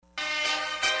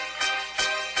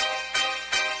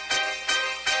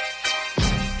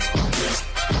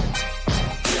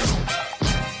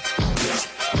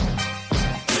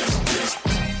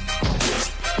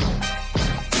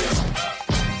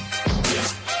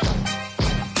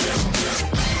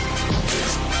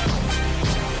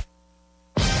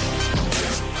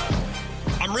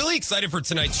excited for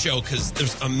tonight's show because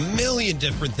there's a million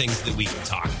different things that we can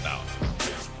talk about.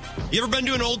 You ever been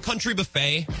to an old country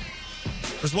buffet?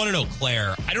 There's one in Eau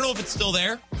Claire. I don't know if it's still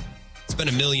there. It's been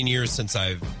a million years since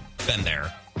I've been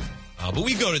there. But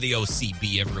we go to the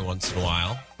OCB every once in a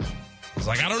while. It's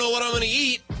like, I don't know what I'm going to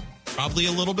eat. Probably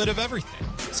a little bit of everything.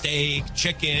 Steak,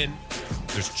 chicken.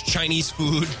 There's Chinese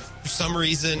food for some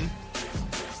reason.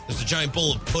 There's a giant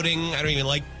bowl of pudding. I don't even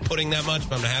like pudding that much,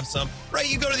 but I'm going to have some.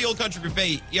 Right, you go to the old country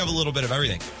buffet, you have a little bit of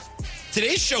everything.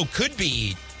 Today's show could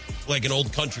be like an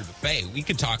old country buffet. We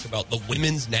could talk about the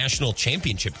women's national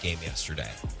championship game yesterday.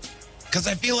 Because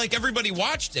I feel like everybody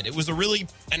watched it. It was a really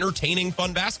entertaining,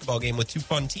 fun basketball game with two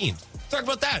fun teams. Talk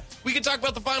about that. We could talk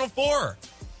about the Final Four.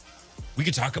 We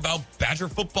could talk about Badger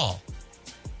football.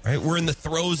 Right, we're in the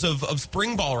throes of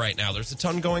spring ball right now. There's a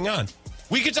ton going on.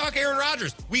 We could talk Aaron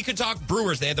Rodgers. We could talk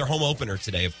Brewers. They had their home opener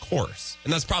today, of course.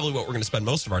 And that's probably what we're going to spend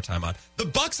most of our time on. The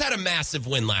Bucks had a massive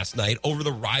win last night over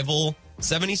the rival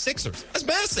 76ers. That's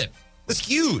massive. That's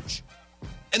huge.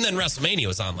 And then WrestleMania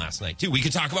was on last night, too. We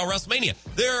could talk about WrestleMania.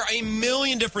 There are a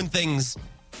million different things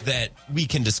that we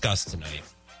can discuss tonight.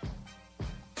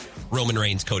 Roman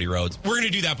Reigns, Cody Rhodes. We're going to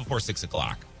do that before 6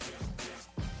 o'clock.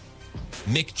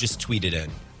 Mick just tweeted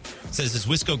in. Says, is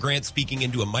Wisco Grant speaking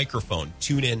into a microphone?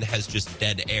 TuneIn has just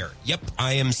dead air. Yep,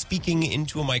 I am speaking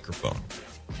into a microphone.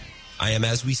 I am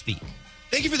as we speak.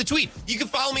 Thank you for the tweet. You can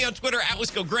follow me on Twitter at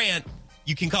Wisco Grant.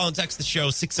 You can call and text the show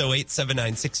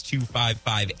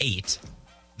 608-796-2558.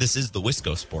 This is the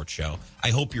Wisco Sports Show.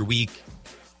 I hope your week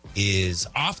is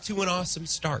off to an awesome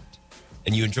start.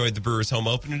 And you enjoyed the Brewers home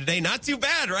opener today. Not too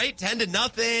bad, right?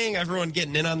 10-0. Everyone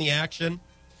getting in on the action.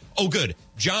 Oh, good.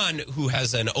 John, who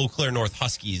has an Eau Claire North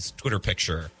Huskies Twitter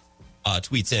picture,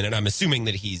 tweets in, and I'm assuming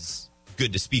that he's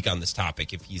good to speak on this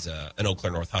topic if he's an Eau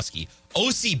Claire North Husky.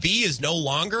 OCB is no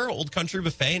longer Old Country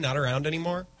Buffet, not around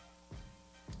anymore.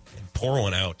 And pour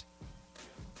one out.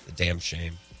 The damn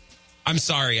shame. I'm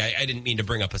sorry, I didn't mean to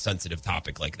bring up a sensitive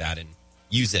topic like that and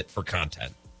use it for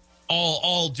content.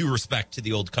 All due respect to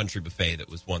the Old Country Buffet that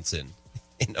was once in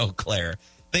Eau Claire.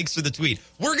 Thanks for the tweet.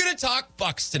 We're going to talk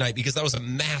Bucks tonight because that was a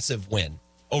massive win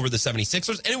over the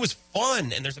 76ers, and it was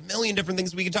fun, and there's a million different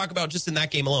things we can talk about just in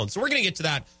that game alone. So we're going to get to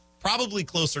that probably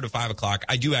closer to 5 o'clock.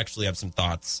 I do actually have some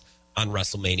thoughts on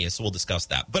WrestleMania, so we'll discuss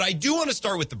that. But I do want to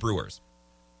start with the Brewers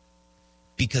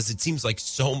because it seems like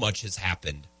so much has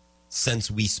happened since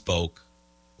we spoke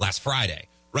last Friday,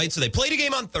 right? So they played a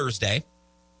game on Thursday,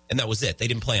 and that was it. They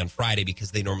didn't play on Friday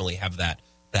because they normally have that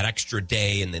extra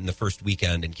day and then the first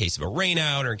weekend in case of a rain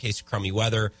out or in case of crummy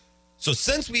weather. So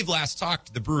since we've last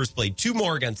talked, the Brewers played 2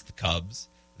 more against the Cubs.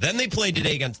 Then they played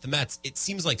today against the Mets. It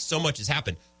seems like so much has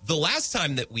happened. The last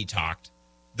time that we talked,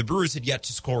 the Brewers had yet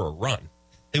to score a run.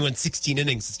 They went 16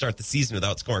 innings to start the season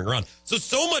without scoring a run.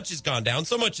 So much has gone down.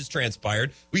 So much has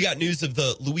transpired. We got news of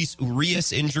the Luis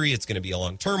Urias injury. It's going to be a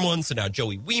long-term one. So now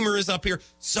Joey Wiemer is up here.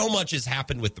 So much has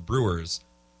happened with the Brewers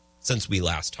since we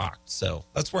last talked. So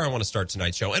that's where I want to start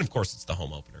tonight's show. And, of course, it's the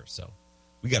home opener, so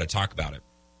we got to talk about it.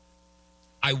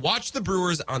 I watched the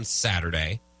Brewers on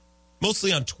Saturday,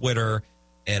 mostly on Twitter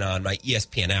and on my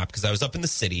ESPN app because I was up in the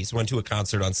cities, went to a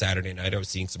concert on Saturday night. I was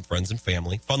seeing some friends and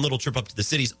family. Fun little trip up to the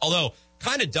cities, although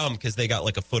kind of dumb because they got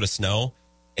like a foot of snow,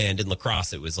 and in La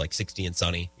Crosse it was like 60 and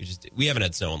sunny. We haven't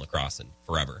had snow in La Crosse in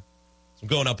forever. So I'm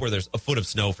going up where there's a foot of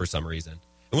snow for some reason.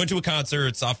 I went to a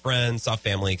concert, saw friends, saw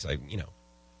family because I,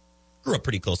 grew up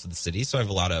pretty close to the city, so I have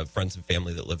a lot of friends and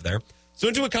family that live there. So I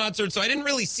went to a concert, so I didn't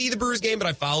really see the Brewers game, but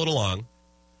I followed along.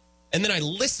 And then I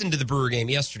listened to the Brewer game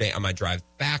yesterday on my drive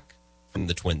back from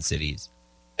the Twin Cities.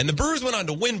 And the Brewers went on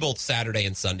to win both Saturday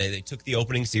and Sunday. They took the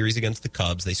opening series against the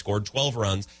Cubs. They scored 12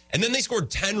 runs. And then they scored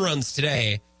 10 runs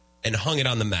today and hung it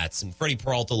on the Mets. And Freddie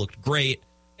Peralta looked great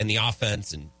in the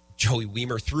offense. And Joey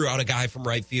Wiemer threw out a guy from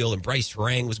right field. And Bryce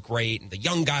Harang was great. And the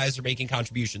young guys are making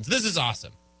contributions. This is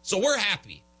awesome. So we're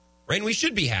happy. Right? And we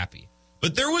should be happy.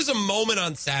 But there was a moment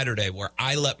on Saturday where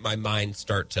I let my mind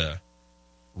start to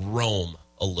roam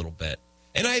a little bit.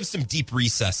 And I have some deep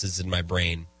recesses in my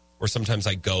brain where sometimes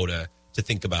I go to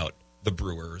think about the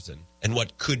Brewers and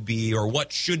what could be or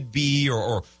what should be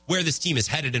or where this team is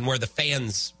headed and where the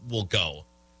fans will go.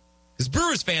 Because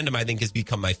Brewers fandom, I think, has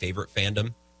become my favorite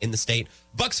fandom in the state.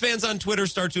 Bucks fans on Twitter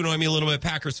start to annoy me a little bit.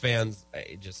 Packers fans,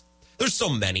 there's so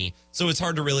many. So it's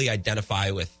hard to really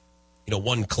identify with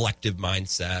one collective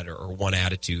mindset or one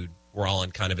attitude. We're all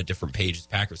on kind of a different page as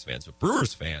Packers fans. But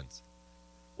Brewers fans,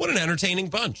 what an entertaining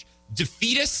bunch.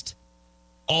 Defeatist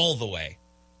all the way,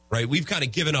 right? We've kind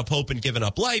of given up hope and given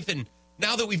up life. And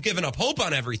now that we've given up hope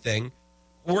on everything,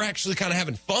 we're actually kind of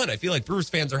having fun. I feel like Brewers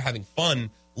fans are having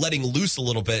fun letting loose a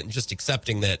little bit and just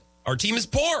accepting that our team is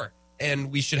poor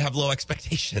and we should have low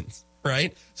expectations,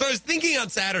 right? So I was thinking on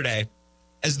Saturday,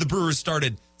 as the Brewers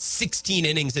started 16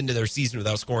 innings into their season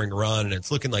without scoring a run, and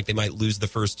it's looking like they might lose the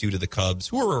first two to the Cubs,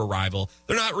 who are a rival.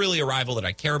 They're not really a rival that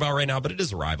I care about right now, but it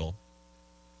is a rival.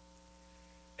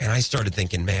 And I started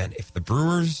thinking, man, if the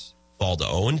Brewers fall to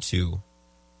 0-2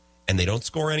 and they don't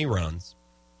score any runs,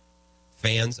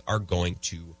 fans are going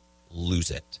to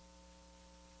lose it.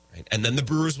 Right? And then the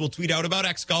Brewers will tweet out about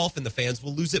X Golf, and the fans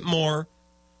will lose it more.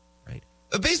 Right?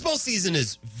 The baseball season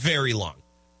is very long.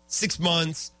 6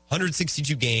 months,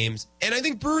 162 games. And I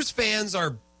think Brewers fans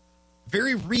are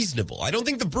very reasonable. I don't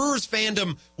think the Brewers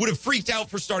fandom would have freaked out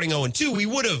for starting 0-2. We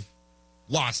would have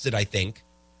lost it, I think,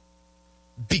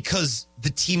 because the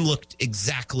team looked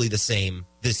exactly the same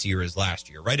this year as last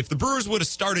year, right? If the Brewers would have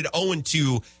started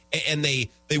 0-2 and they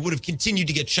would have continued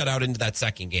to get shut out into that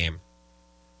second game,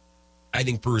 I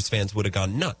think Brewers fans would have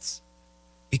gone nuts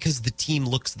because the team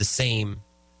looks the same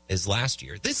as last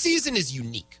year. This season is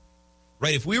unique,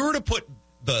 right? If we were to put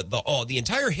the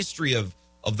entire history of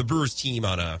the Brewers team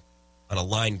on a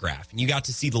line graph, and you got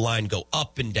to see the line go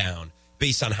up and down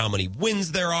based on how many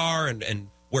wins there are and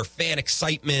where fan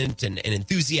excitement and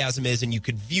enthusiasm is, and you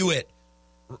could view it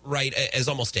right as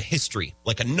almost a history,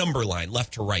 like a number line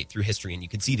left to right through history, and you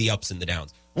can see the ups and the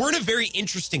downs. We're at a very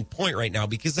interesting point right now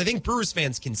because I think Brewers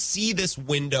fans can see this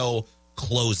window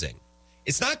closing.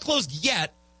 It's not closed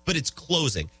yet, but it's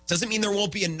closing. Doesn't mean there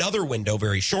won't be another window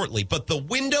very shortly, but the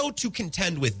window to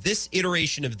contend with this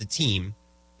iteration of the team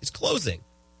is closing.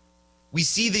 We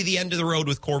see the end of the road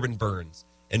with Corbin Burnes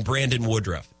and Brandon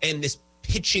Woodruff and this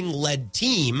pitching-led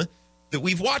team that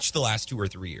we've watched the last 2 or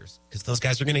 3 years because those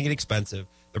guys are going to get expensive.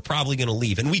 They're probably going to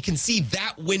leave. And we can see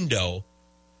that window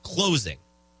closing.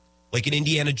 Like in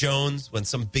Indiana Jones, when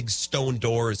some big stone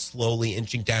door is slowly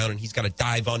inching down and he's got to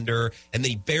dive under, and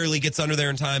then he barely gets under there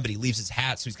in time, but he leaves his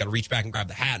hat, so he's got to reach back and grab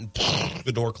the hat, and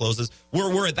the door closes.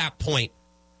 We're at that point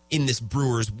in this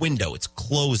Brewers window. It's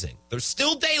closing. There's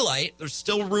still daylight. There's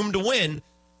still room to win,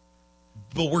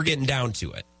 but we're getting down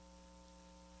to it.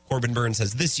 Corbin Burnes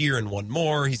has this year and one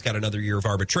more. He's got another year of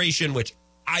arbitration, which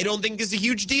I don't think is a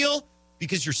huge deal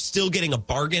because you're still getting a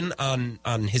bargain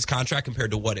on his contract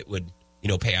compared to what it would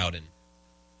pay out in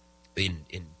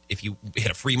if you hit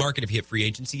a free market, if you hit free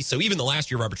agency. So even the last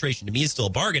year of arbitration to me is still a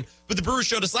bargain. But the Brewers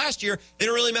showed us last year they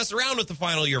don't really mess around with the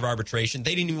final year of arbitration.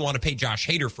 They didn't even want to pay Josh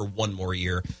Hader for one more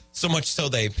year. So much so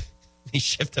they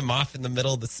shipped him off in the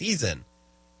middle of the season.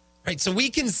 Right. So we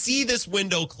can see this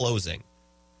window closing.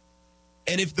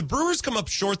 And if the Brewers come up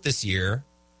short this year,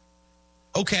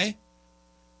 okay,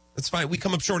 that's fine. We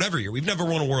come up short every year. We've never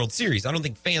won a World Series. I don't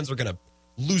think fans are going to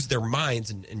lose their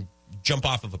minds and jump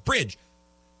off of a bridge.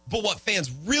 But what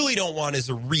fans really don't want is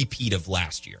a repeat of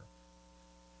last year.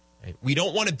 Right? We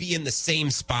don't want to be in the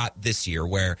same spot this year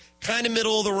where kind of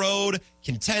middle of the road,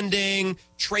 contending,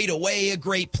 trade away a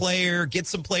great player, get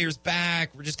some players back.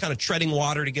 We're just kind of treading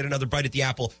water to get another bite at the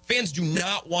apple. Fans do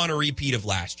not want a repeat of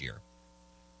last year.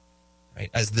 Right,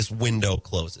 as this window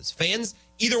closes. Fans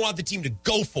either want the team to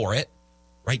go for it,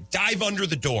 right? Dive under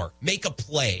the door, make a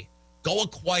play, go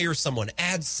acquire someone,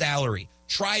 add salary,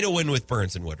 try to win with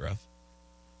Burnes and Woodruff.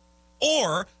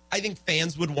 Or I think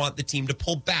fans would want the team to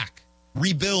pull back,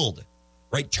 rebuild,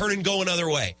 right? Turn and go another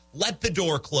way. Let the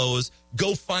door close,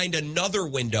 go find another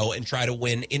window and try to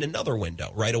win in another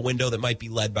window, right? A window that might be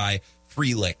led by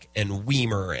Frelick and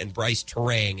Weimer and Bryce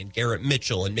Terang and Garrett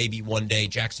Mitchell and maybe one day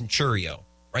Jackson Churio.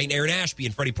 Right, and Aaron Ashby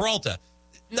and Freddie Peralta.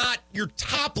 Not your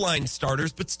top-line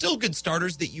starters, but still good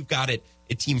starters that you've got at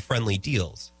team-friendly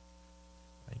deals.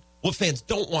 Right? What fans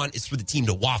don't want is for the team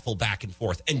to waffle back and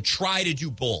forth and try to do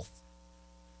both.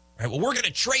 Right? Well, we're going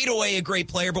to trade away a great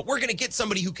player, but we're going to get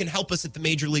somebody who can help us at the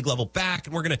major league level back,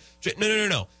 and we're going to...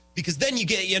 No. Because then you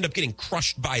end up getting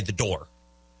crushed by the door.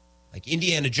 Like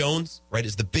Indiana Jones, right,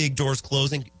 as the big door's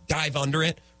closing, dive under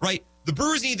it, right? The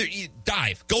Brewers either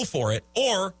dive, go for it,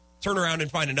 or turn around and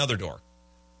find another door.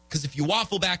 Because if you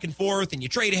waffle back and forth and you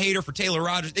trade a Hader for Taylor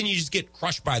Rogers, then you just get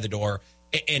crushed by the door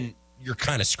and you're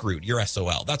kind of screwed. You're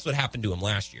SOL. That's what happened to him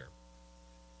last year.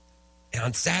 And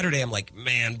on Saturday, I'm like,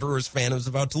 man, Brewers fan was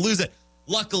about to lose it.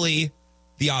 Luckily,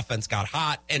 the offense got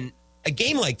hot. And a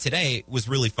game like today was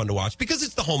really fun to watch because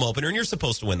it's the home opener and you're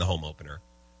supposed to win the home opener.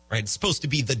 Right? It's supposed to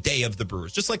be the day of the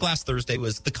Brewers, just like last Thursday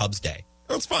was the Cubs' day.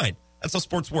 That's fine. That's how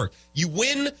sports work. You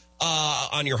win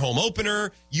on your home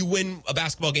opener. You win a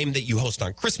basketball game that you host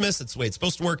on Christmas. That's the way it's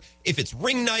supposed to work. If it's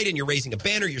ring night and you're raising a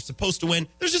banner, you're supposed to win.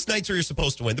 There's just nights where you're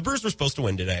supposed to win. The Brewers were supposed to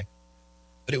win today.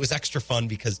 But it was extra fun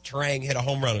because Terang hit a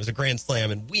home run. It was a grand slam.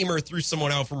 And Weimer threw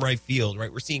someone out from right field.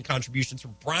 Right, we're seeing contributions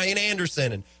from Brian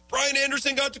Anderson. And Brian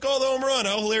Anderson got to call the home run.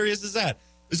 How hilarious is that?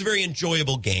 It was a very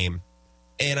enjoyable game.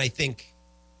 And I think,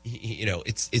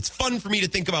 it's fun for me to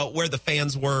think about where the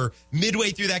fans were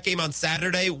midway through that game on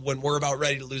Saturday when we're about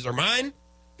ready to lose our mind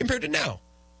compared to now,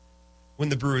 when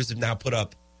the Brewers have now put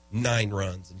up 9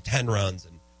 runs and 10 runs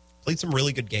and played some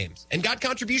really good games and got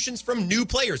contributions from new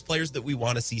players that we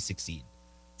want to see succeed.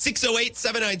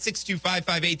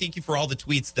 608-796-2558. Thank you for all the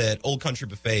tweets that Old Country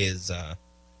Buffet is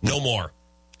no more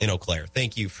in Eau Claire.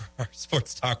 Thank you for our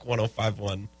Sports Talk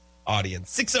 105.1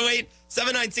 audience.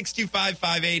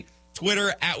 608-796-2558.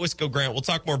 Twitter at Wisco Grant. We'll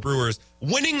talk more Brewers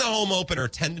winning the home opener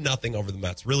 10-0 over the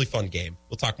Mets. Really fun game.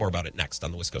 We'll talk more about it next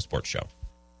on the Wisco Sports Show.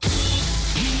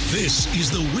 This is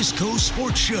the Wisco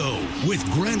Sports Show with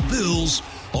Grant Bills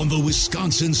on the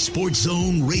Wisconsin Sports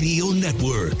Zone Radio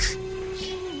Network.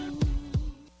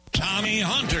 Tommy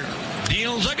Hunter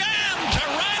deals again to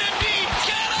right and deep.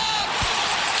 Get up!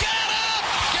 Get up!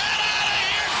 Get out of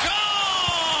here!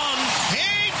 Gone!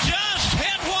 He just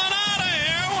hit one out of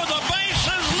here with the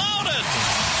bases loaded.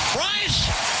 Bryce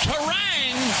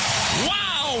Terang,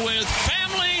 wow, with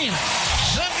family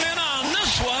sitting in on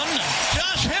this one,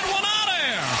 just hit one out of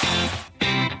here.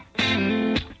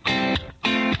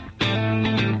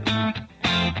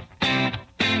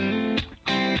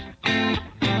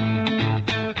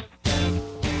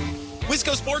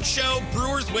 Wisco Sports Show,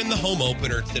 Brewers win the home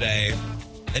opener today.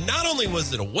 And not only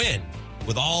was it a win,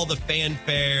 with all the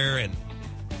fanfare and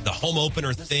the home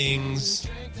opener things,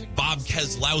 Bob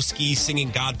Keselowski singing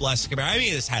God Bless America. I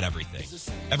mean, this had everything.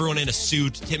 Everyone in a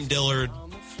suit, Tim Dillard,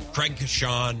 Craig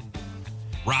Kashan,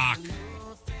 Rock,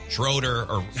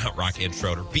 Schroeder, or not Rock and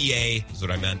Schroeder, B.A. is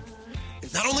what I meant.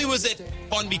 Not only was it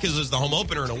fun because it was the home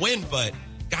opener and a win, but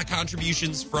got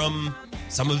contributions from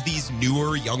some of these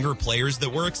newer, younger players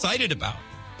that we're excited about.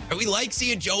 And we like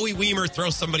seeing Joey Weimer throw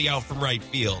somebody out from right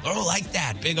field. Oh, like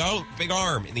that. Big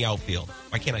arm in the outfield.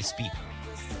 Why can't I speak?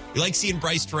 We like seeing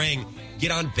Bryce Terang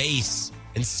get on base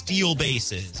and steal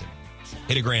bases and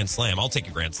hit a grand slam. I'll take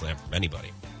a grand slam from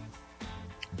anybody.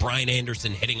 Brian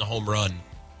Anderson hitting a home run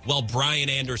while Brian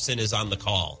Anderson is on the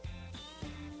call.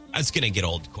 That's going to get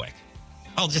old quick.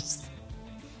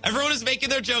 Everyone is making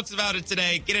their jokes about it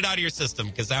today. Get it out of your system,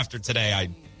 because after today,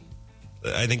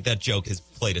 I think that joke has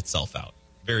played itself out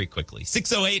very quickly.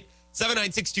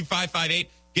 608-796-2558.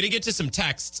 Going to get to some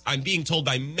texts. I'm being told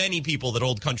by many people that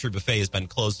Old Country Buffet has been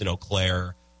closed in Eau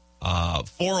Claire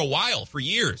for a while, for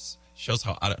years. Shows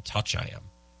how out of touch I am.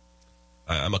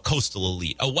 I'm a coastal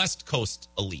elite, a West Coast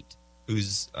elite,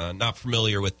 who's not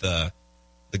familiar with the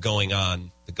goings-ons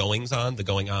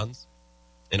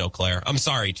in Eau Claire. I'm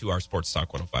sorry to our Sports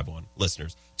Talk 105.1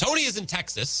 listeners. Tony is in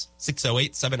Texas,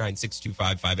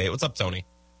 608-796-2558. What's up, Tony?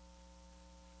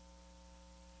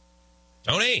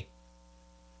 Tony?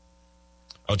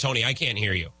 Oh, Tony, I can't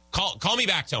hear you. Call me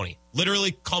back, Tony.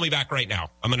 Literally, call me back right now.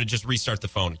 I'm going to just restart the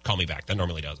phone. Call me back. That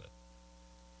normally does it.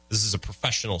 This is a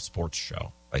professional sports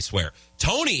show, I swear.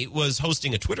 Tony was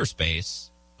hosting a Twitter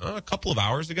space a couple of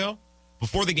hours ago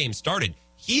before the game started.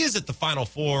 He is at the Final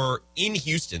Four in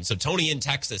Houston. So Tony in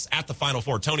Texas at the Final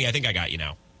Four. Tony, I think I got you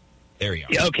now. There you go.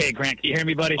 Yeah, okay, Grant. Can you hear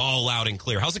me, buddy? All loud and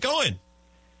clear. How's it going?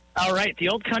 All right. The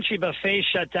Old Country Buffet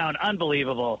shut down.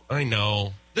 Unbelievable. I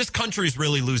know. This country's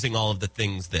really losing all of the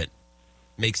things that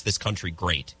makes this country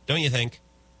great. Don't you think?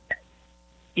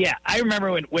 Yeah, I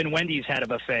remember when Wendy's had a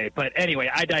buffet. But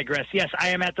anyway, I digress. Yes, I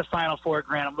am at the Final Four,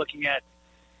 Grant. I'm looking at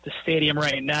the stadium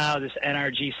right now, this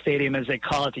NRG Stadium, as they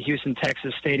call it, the Houston,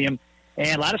 Texas Stadium.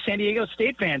 And a lot of San Diego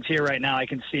State fans here right now, I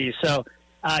can see. So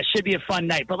should be a fun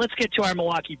night. But let's get to our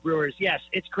Milwaukee Brewers. Yes,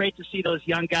 it's great to see those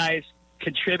young guys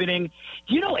contributing.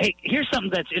 Do you know, hey, here's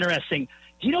something that's interesting.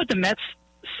 Do you know what the Mets'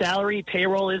 salary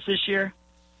payroll is this year?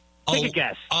 Take a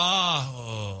guess.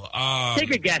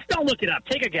 Take a guess. Don't look it up.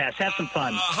 Take a guess. Have some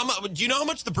fun. Do you know how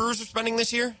much the Brewers are spending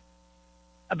this year?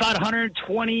 About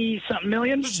 120-something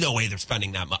million. There's no way they're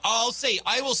spending that much.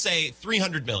 I will say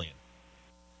 $300 million.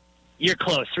 You're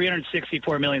close.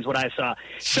 $364 million is what I saw.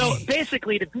 So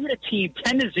basically, to beat a team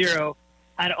 10-0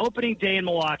 on opening day in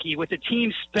Milwaukee, with the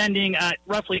team spending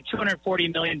roughly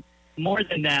 $240 million more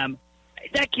than them,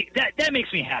 that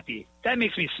makes me happy. That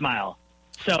makes me smile.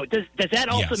 So does that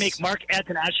also make Mark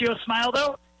Attanasio smile,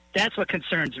 though? That's what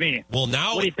concerns me. Well,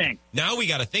 now, what do you think? Now we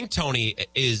got to think, Tony,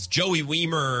 is Joey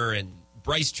Weimer and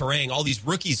Bryce Terang, all these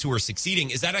rookies who are succeeding,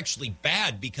 is that actually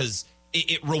bad? Because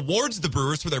it rewards the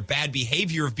Brewers for their bad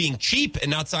behavior of being cheap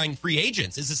and not signing free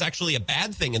agents. Is this actually a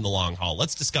bad thing in the long haul?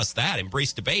 Let's discuss that.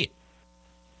 Embrace debate.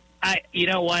 You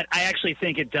know what? I actually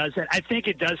think it doesn't. I think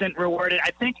it doesn't reward it.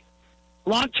 I think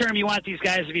long term, you want these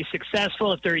guys to be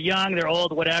successful. If they're young, they're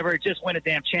old, whatever, just win a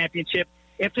damn championship.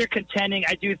 If they're contending,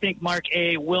 I do think Mark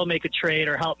A. will make a trade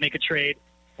or help make a trade.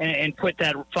 and put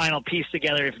that final piece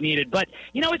together if needed. But,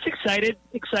 it's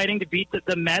exciting to beat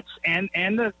the Mets and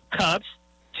the Cubs,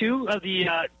 two of the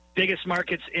biggest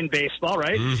markets in baseball,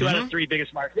 right? Mm-hmm. 2 out of 3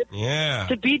 biggest markets. Yeah.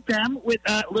 To beat them with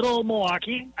little old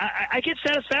Milwaukee, I get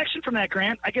satisfaction from that,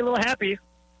 Grant. I get a little happy.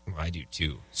 I do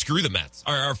too. Screw the Mets.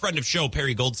 Our friend of show,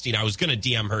 Perry Goldstein, I was going to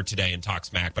DM her today and talk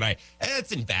smack, but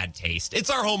it's in bad taste. It's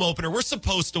our home opener. We're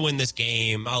supposed to win this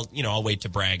game. I'll wait to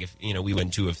brag if, we win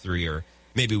 2 of 3 or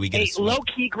maybe we get a sweep.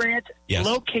 Low-key, Grant. Yes.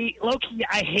 Low-key,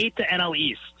 I hate the NL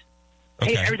East. I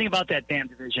hate everything about that damn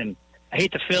division. I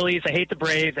hate the Phillies. I hate the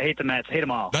Braves. I hate the Mets. I hate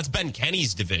them all. That's Ben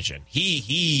Kenny's division.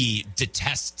 He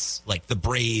detests like the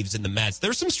Braves and the Mets.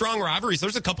 There's some strong rivalries.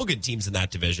 There's a couple good teams in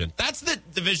that division. That's the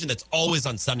division that's always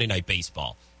on Sunday Night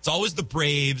Baseball. It's always the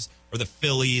Braves or the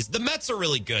Phillies. The Mets are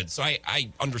really good, so I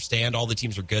understand all the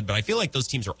teams are good, but I feel like those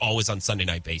teams are always on Sunday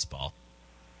Night Baseball.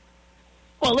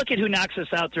 Well, look at who knocks us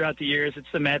out throughout the years.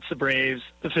 It's the Mets, the Braves,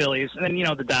 the Phillies, and then,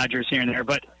 the Dodgers here and there.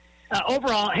 But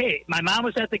overall, hey, my mom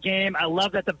was at the game. I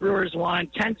love that the Brewers won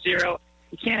 10-0.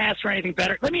 You can't ask for anything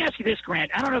better. Let me ask you this,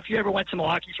 Grant. I don't know if you ever went to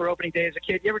Milwaukee for opening day as a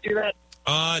kid. You ever do that?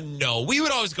 No. We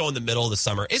would always go in the middle of the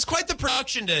summer. It's quite the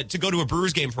production to go to a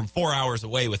Brewers game from 4 hours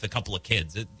away with a couple of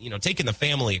kids. Taking the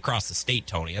family across the state,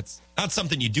 Tony. That's not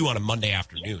something you do on a Monday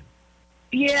afternoon.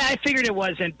 Yeah, I figured it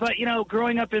wasn't. But,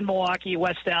 growing up in Milwaukee,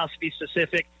 West Dallas to be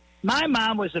specific, my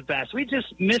mom was the best. We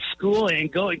just miss school and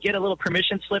go and get a little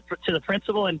permission slip to the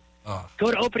principal and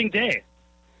go to opening day.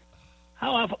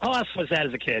 How awesome was that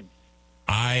as a kid?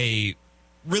 I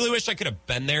really wish I could have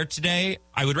been there today.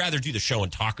 I would rather do the show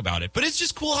and talk about it. But it's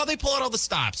just cool how they pull out all the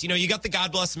stops. You got the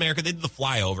God Bless America. They did the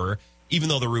flyover, even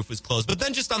though the roof was closed. But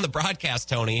then just on the broadcast,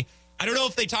 Tony, I don't know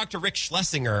if they talked to Rick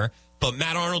Schlesinger, but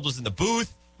Matt Arnold was in the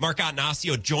booth. Mark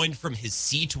Attanasio joined from his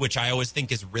seat, which I always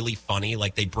think is really funny.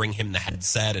 Like, they bring him the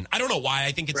headset. And I don't know why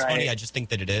I think it's funny. I just think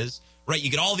that it is. Right? You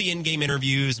get all the in-game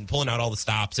interviews and pulling out all the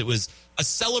stops. It was a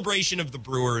celebration of the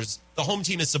Brewers. The home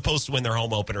team is supposed to win their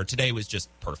home opener. Today was just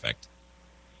perfect.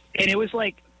 And it was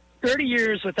like 30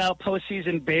 years without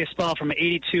postseason baseball from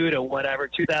 82 to whatever,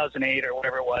 2008 or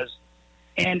whatever it was.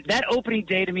 And that opening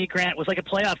day to me, Grant, was like a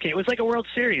playoff game. It was like a World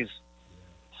Series.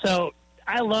 So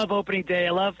I love opening day.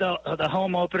 I love the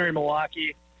home opener in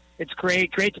Milwaukee. It's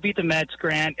great to beat the Mets,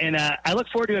 Grant. And I look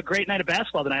forward to a great night of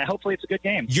basketball tonight. Hopefully it's a good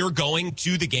game. You're going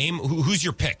to the game? Who's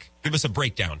your pick? Give us a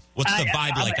breakdown. What's the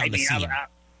vibe like on the scene?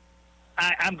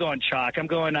 I'm going chalk. I'm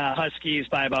going Huskies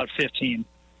by about 15.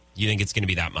 You think it's going to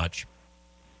be that much?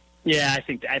 Yeah,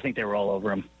 I think they roll over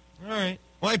them. All right.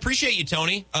 Well, I appreciate you,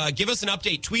 Tony. Give us an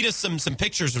update. Tweet us some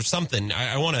pictures or something.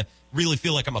 I want to really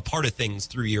feel like I'm a part of things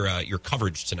through your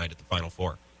coverage tonight at the Final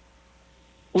Four.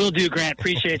 Will do, Grant.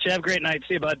 Appreciate you. Have a great night.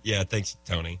 See you, bud. Yeah, thanks,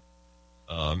 Tony.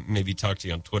 Maybe talk to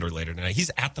you on Twitter later tonight. He's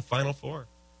at the Final Four.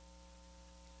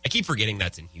 I keep forgetting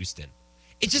that's in Houston.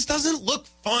 It just doesn't look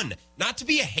fun. Not to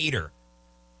be a hater,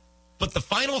 but the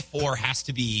Final Four has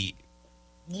to be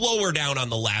lower down on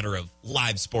the ladder of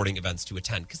live sporting events to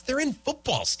attend because they're in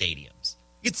football stadiums.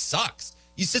 It sucks.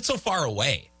 You sit so far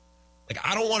away. Like,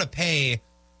 I don't want to pay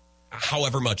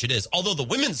however much it is. Although the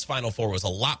women's Final Four was a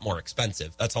lot more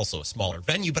expensive. That's also a smaller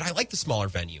venue, but I like the smaller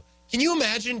venue. Can you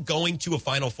imagine going to a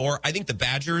Final Four? I think the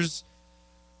Badgers,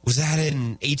 was that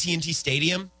in AT&T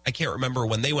Stadium? I can't remember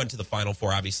when they went to the Final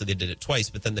Four. Obviously, they did it twice,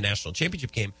 but then the national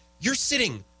championship came. You're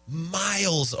sitting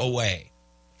miles away.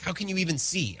 How can you even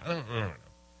see? I don't know.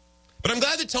 But I'm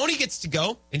glad that Tony gets to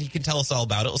go, and he can tell us all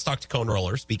about it. Let's talk to Cone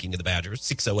Roller, speaking of the Badgers,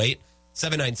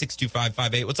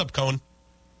 608-796-2558. What's up, Cone?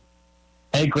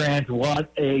 Hey, Grant,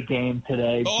 what a game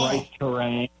today. Oh. Bright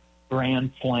terrain,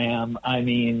 grand slam. I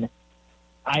mean,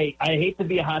 I hate to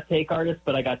be a hot take artist,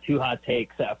 but I got 2 hot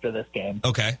takes after this game.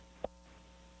 Okay.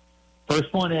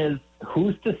 First one is,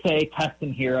 who's to say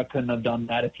Keston Hira couldn't have done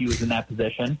that if he was in that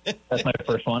position? That's my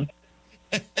first one.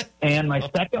 And my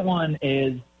second one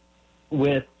is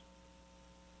with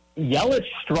Yelich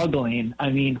struggling. I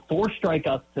mean, 4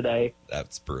 strikeouts today.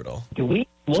 That's brutal. Do we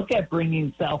look at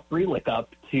bringing Sal Frelick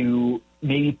up to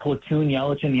maybe platoon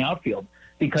Yelich in the outfield?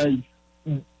 Because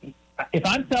if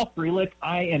I'm Sal Frelick,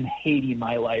 I am hating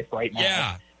my life right now.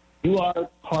 Yeah. You are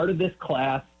part of this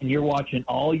class, and you're watching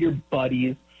all your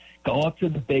buddies go up to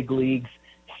the big leagues,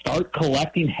 start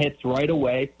collecting hits right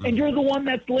away, and you're the one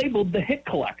that's labeled the hit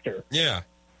collector. Yeah.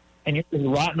 And you're just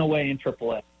rotting away in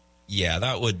AAA. Yeah,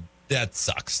 that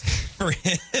sucks for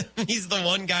him. He's the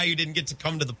one guy who didn't get to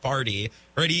come to the party,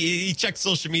 right? He checks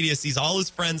social media, sees all his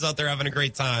friends out there having a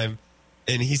great time,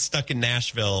 and he's stuck in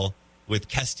Nashville with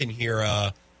Keston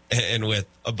Hira and with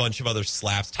a bunch of other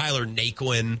slaps. Tyler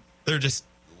Naquin, they're just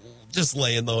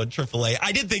laying low in AAA.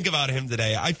 I did think about him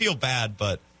today. I feel bad,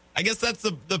 but I guess that's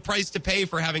the price to pay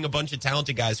for having a bunch of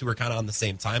talented guys who are kind of on the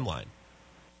same timeline.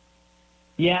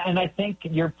 Yeah, and I think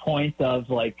your point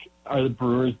of, like, are the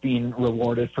Brewers being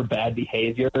rewarded for bad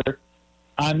behavior?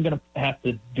 I'm going to have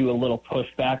to do a little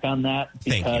pushback on that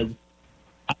because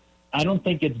I don't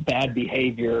think it's bad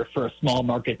behavior for a small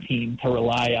market team to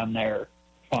rely on their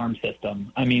farm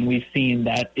system. I mean, we've seen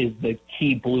that is the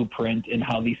key blueprint in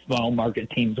how these small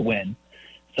market teams win.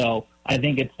 So I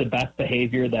think it's the best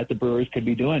behavior that the Brewers could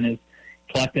be doing is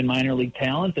collecting minor league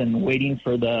talent and waiting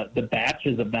for the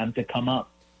batches of them to come up.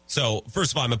 So,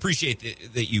 first of all, I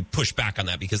appreciate that you push back on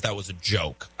that because that was a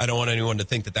joke. I don't want anyone to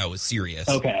think that was serious.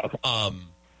 Okay.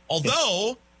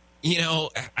 Although, you know,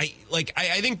 I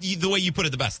think the way you put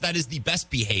it the best, that is the best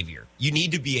behavior. You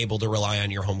need to be able to rely on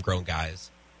your homegrown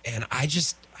guys. And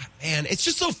it's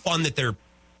just so fun that they're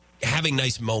having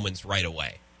nice moments right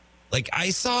away. Like, I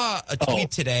saw a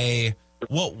tweet today.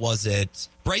 What was it?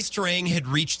 Bryce Terang had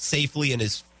reached safely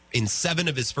in 7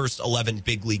 of his first 11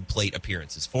 big league plate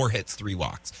appearances, 4 hits, 3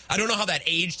 walks. I don't know how that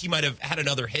aged. He might have had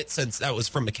another hit since that was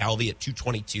from McCalvy at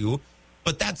 222.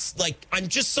 But that's like, I'm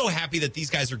just so happy that these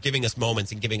guys are giving us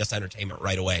moments and giving us entertainment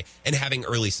right away and having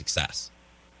early success.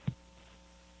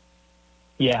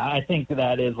 Yeah, I think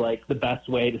that is like the best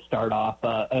way to start off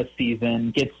a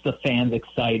season, gets the fans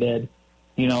excited.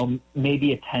 You know,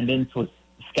 maybe attendance was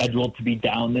scheduled to be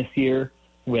down this year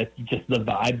with just the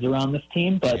vibes around this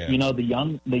team. But, you know,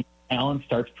 the talent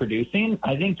starts producing.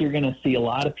 I think you're going to see a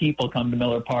lot of people come to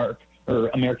Miller Park or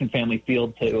American Family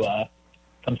Field to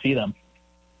come see them.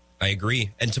 I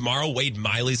agree. And tomorrow, Wade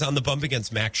Miley's on the bump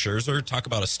against Max Scherzer. Talk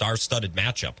about a star-studded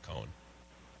matchup, Cone.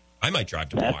 I might drive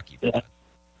to Milwaukee for that.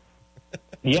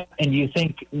 Yeah, and do you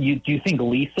think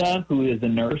Lisa, who is a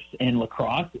nurse in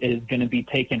lacrosse, is going to be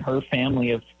taking her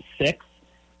family of 6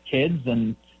 kids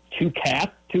and 2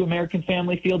 cats to American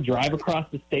Family Field, drive across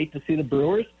the state to see the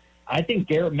Brewers? I think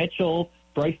Garrett Mitchell,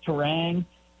 Bryce Terang,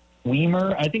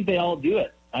 Weimer, I think they all do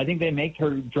it. I think they make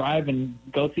her drive and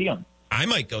go see them. I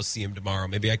might go see him tomorrow.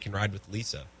 Maybe I can ride with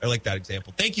Lisa. I like that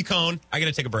example. Thank you, Cone. I got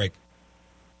to take a break.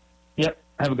 Yep.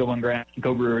 Have a good one, Grant.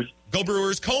 Go Brewers. Go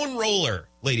Brewers. Cone Roller,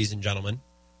 ladies and gentlemen.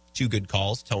 2 good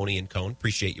calls, Tony and Cone.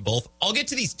 Appreciate you both. I'll get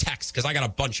to these texts because I got a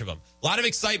bunch of them. A lot of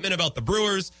excitement about the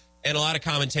Brewers and a lot of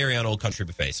commentary on Old Country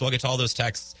Buffet. So I'll get to all those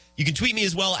texts. You can tweet me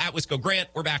as well at Wisco Grant.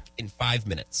 We're back in 5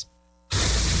 minutes.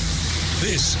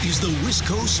 This is the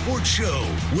Wisco Sports Show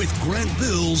with Grant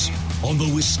Bills on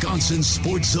the Wisconsin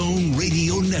Sports Zone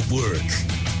Radio Network.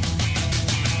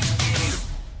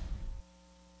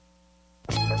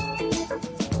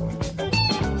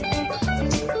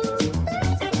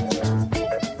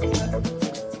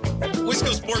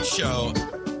 Wisco Sports Show.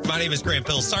 My name is Grant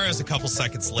Bills. Sorry I was a couple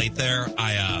seconds late there.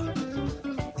 I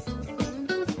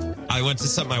went to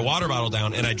set my water bottle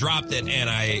down and I dropped it and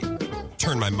I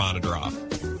turned my monitor off.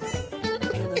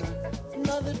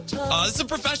 This is a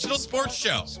professional sports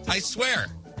show. I swear.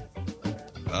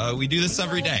 We do this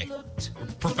every day. We're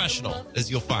professional, as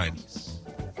you'll find.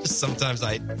 Just sometimes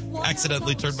I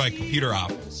accidentally turn my computer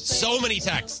off. So many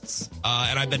texts,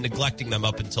 and I've been neglecting them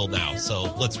up until now.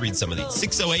 So let's read some of these.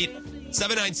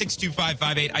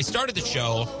 608-796-2558. I started the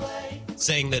show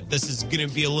saying that this is going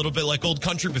to be a little bit like Old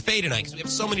Country Buffet tonight because we have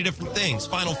so many different things.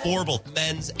 Final Four, both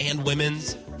men's and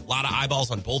women's. A lot of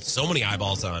eyeballs on both. So many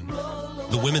eyeballs on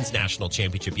the women's national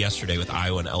championship yesterday with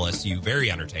Iowa and LSU.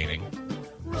 Very entertaining.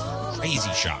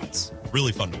 Crazy shots.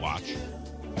 Really fun to watch.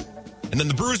 And then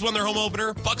the Brewers won their home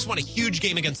opener. Bucks won a huge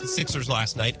game against the Sixers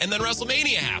last night. And then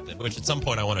WrestleMania happened, which at some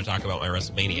point I want to talk about my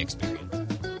WrestleMania experience.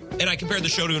 And I compared the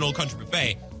show to an Old Country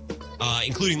Buffet,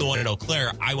 including the one in Eau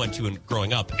Claire I went to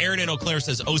growing up. Aaron in Eau Claire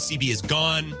says OCB is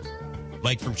gone.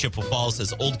 Mike from Chippewa Falls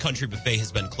says Old Country Buffet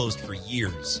has been closed for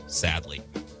years, sadly.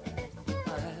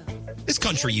 This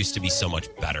country used to be so much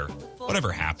better.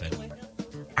 Whatever happened?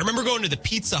 I remember going to the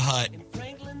Pizza Hut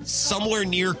somewhere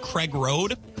near Craig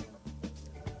Road.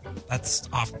 That's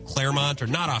off Claremont or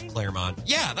not off Claremont.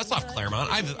 Yeah, that's off Claremont.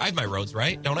 I have my roads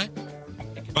right, don't I?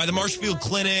 By the Marshfield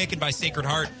Clinic and by Sacred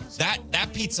Heart. That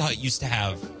Pizza Hut used to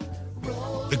have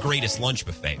the greatest lunch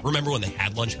buffet. Remember when they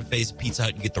had lunch buffets at Pizza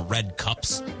Hut? You get the red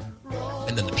cups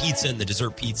and then the pizza and the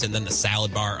dessert pizza and then the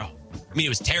salad bar. Oh, I mean, it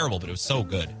was terrible, but it was so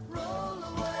good.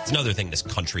 It's another thing this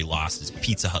country lost is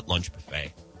Pizza Hut lunch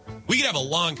buffet. We could have a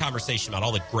long conversation about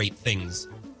all the great things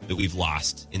that we've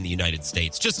lost in the United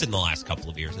States just in the last couple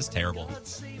of years. It's terrible.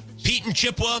 Pete in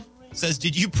Chippewa says,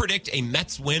 did you predict a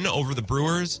Mets win over the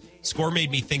Brewers? Score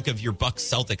made me think of your Bucks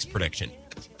Celtics prediction.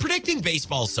 Predicting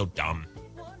baseball is so dumb.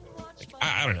 Like,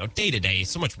 I don't know, day to day,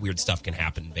 so much weird stuff can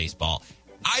happen in baseball.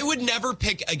 I would never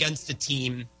pick against a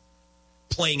team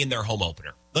playing in their home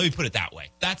opener. Let me put it that way.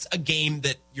 That's a game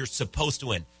that you're supposed to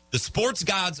win. The sports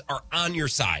gods are on your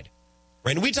side,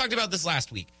 right? And we talked about this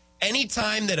last week.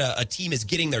 Anytime that a team is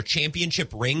getting their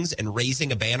championship rings and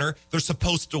raising a banner, they're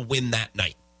supposed to win that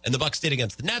night. And the Bucs did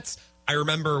against the Nets. I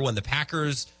remember when the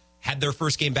Packers had their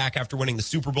first game back after winning the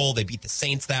Super Bowl. They beat the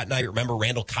Saints that night. Remember,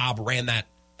 Randall Cobb ran that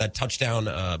touchdown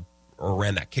or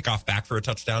ran that kickoff back for a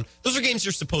touchdown. Those are games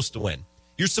you're supposed to win.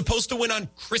 You're supposed to win on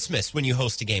Christmas when you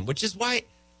host a game, which is why,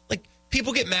 like,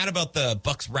 people get mad about the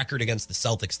Bucs record against the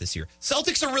Celtics this year.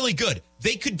 Celtics are really good.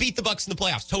 They could beat the Bucs in the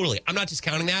playoffs. Totally. I'm not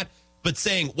discounting that. But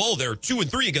saying, whoa, they're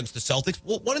 2-3 against the Celtics.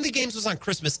 Well, one of the games was on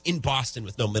Christmas in Boston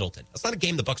with no Middleton. That's not a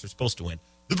game the Bucs are supposed to win.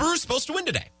 The Brewers are supposed to win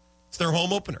today. It's their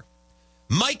home opener.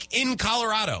 Mike in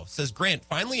Colorado says, Grant,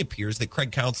 finally appears that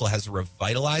Craig Counsell has a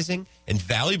revitalizing and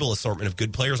valuable assortment of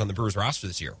good players on the Brewers roster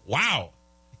this year. Wow.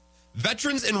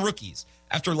 Veterans and rookies.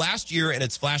 After last year and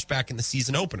its flashback in the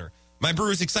season opener, my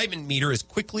Brewers excitement meter is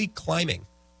quickly climbing.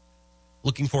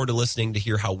 Looking forward to listening to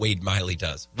hear how Wade Miley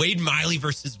does. Wade Miley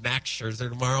versus Max Scherzer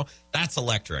tomorrow. That's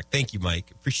electric. Thank you, Mike.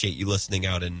 Appreciate you listening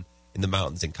out in the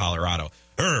mountains in Colorado.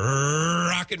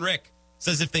 Rockin' Rick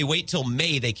says if they wait till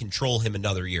May, they control him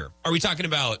another year. Are we talking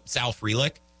about Sal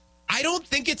Frelick? I don't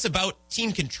think it's about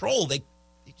team control. They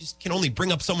just can only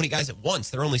bring up so many guys at once.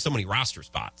 There are only so many roster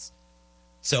spots.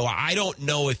 So I don't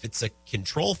know if it's a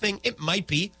control thing. It might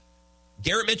be.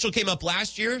 Garrett Mitchell came up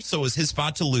last year, so it was his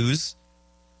spot to lose.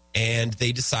 And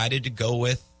they decided to go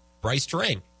with Bryce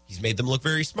Terang. He's made them look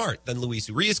very smart. Then Luis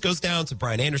Urias goes down, so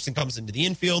Brian Anderson comes into the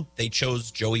infield. They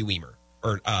chose Joey Wiemer.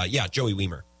 Joey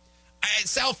Wiemer.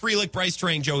 Sal Frelick, Bryce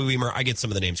Terang, Joey Wiemer. I get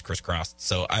some of the names crisscrossed,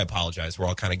 so I apologize. We're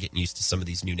all kind of getting used to some of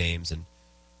these new names and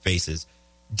faces.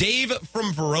 Dave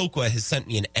from Viroqua has sent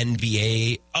me an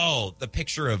NBA. Oh, the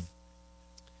picture of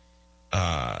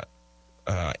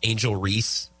Angel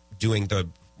Reese doing the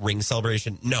ring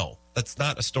celebration. No, that's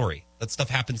not a story. That stuff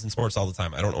happens in sports all the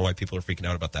time. I don't know why people are freaking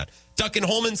out about that. Duncan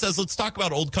Holman says, let's talk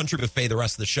about Old Country Buffet the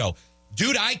rest of the show.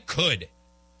 Dude, I could.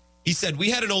 He said,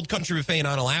 we had an Old Country Buffet in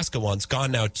Onalaska once,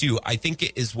 gone now too. I think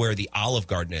it is where the Olive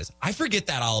Garden is. I forget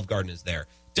that Olive Garden is there.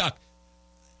 Duck,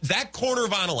 that corner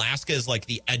of Onalaska is like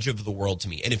the edge of the world to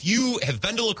me. And if you have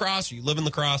been to La Crosse or you live in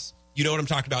La Crosse, you know what I'm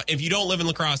talking about. If you don't live in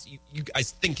La Crosse, you I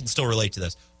think can still relate to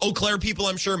this. Eau Claire people,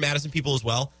 I'm sure, Madison people as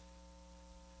well.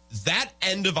 That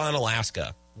end of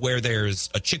Onalaska, where there's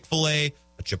a Chick-fil-A,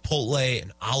 a Chipotle,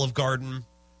 an Olive Garden,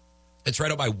 it's right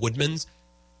up by Woodman's.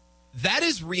 That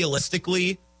is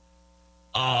realistically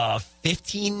a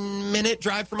 15-minute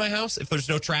drive from my house if there's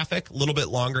no traffic, a little bit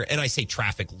longer. And I say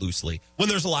traffic loosely. When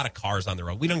there's a lot of cars on the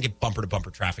road, we don't get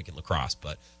bumper-to-bumper traffic in La Crosse,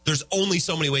 but there's only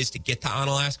so many ways to get to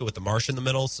Onalaska with the marsh in the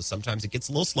middle, so sometimes it gets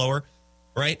a little slower,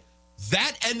 right?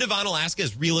 That end of Onalaska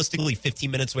is realistically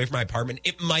 15 minutes away from my apartment.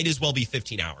 It might as well be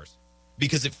 15 hours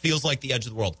because it feels like the edge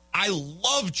of the world. I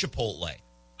love Chipotle.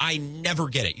 I never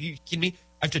get it. You kidding me?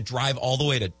 I have to drive all the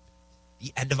way to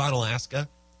the end of Onalaska?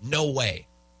 No way.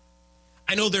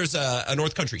 I know there's a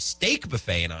North Country steak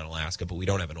buffet in Onalaska, but we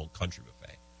don't have an Old Country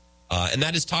buffet. And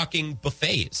that is Talking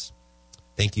Buffets.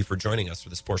 Thank you for joining us for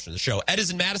this portion of the show. Ed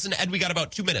is in Madison. Ed, we got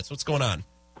about 2 minutes. What's going on?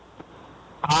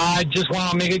 I just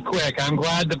want to make it quick. I'm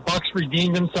glad the Bucs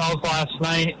redeemed themselves last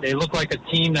night. They look like a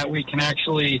team that we can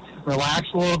actually relax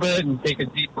a little bit and take a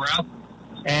deep breath.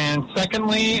 And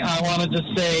secondly, I want to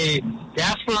just say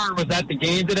Gasper was at the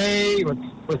game today with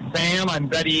Sam. I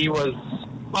bet he was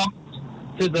pumped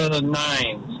to the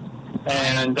nines.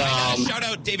 And shout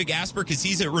out David Gasper because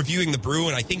he's at Reviewing the Brew,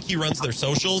 and I think he runs their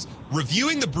socials.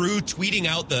 Reviewing the Brew, tweeting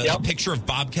out the picture of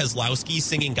Bob Keselowski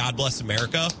singing God Bless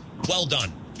America. Well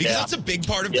done. Because that's a big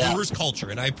part of Brewers culture,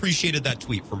 and I appreciated that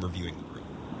tweet from Reviewing the Brew.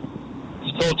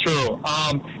 So true.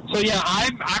 I'm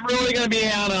really going to be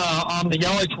on the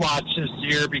Yelich watch this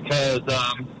year because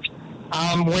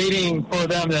I'm waiting for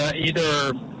them to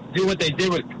either do what they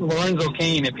did with Lorenzo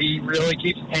Cain if he really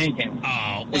keeps tanking. Oh,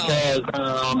 well. Because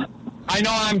I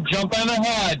know I'm jumping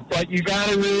ahead, but you got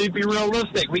to really be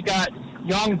realistic. We got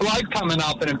young blood coming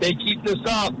up, and if they keep this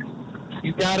up,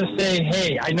 you got to say,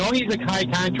 hey, I know he's a high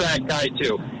contract guy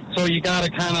too, so you got to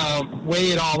kind of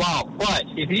weigh it all out. But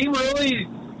if he really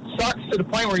sucks to the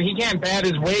point where he can't bat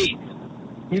his weight,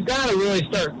 you've got to really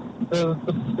start,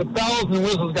 the bells and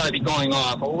whistles got to be going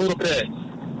off a little bit,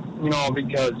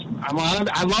 because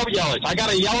I love Yelich. I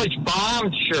got a Yelich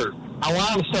bomb shirt. I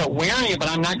want him to start wearing it, but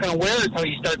I'm not going to wear it until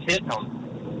he starts hitting them.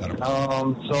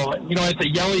 It's a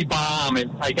Yelly bomb.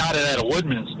 I got it at a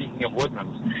Woodman's, speaking of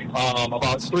Woodman's,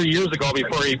 about 3 years ago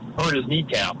before he hurt his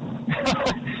kneecap.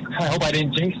 I hope I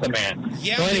didn't jinx the man.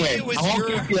 Yeah, so anyway,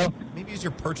 maybe it was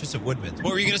your purchase of Woodman's.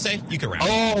 What were you going to say? You can wrap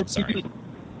up. Sorry.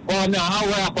 Well, no, I'll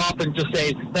wrap up and just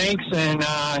say thanks, and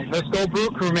let's go Brew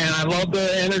Crew, man. I love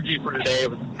the energy for today. It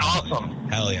was awesome.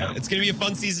 Hell yeah. It's going to be a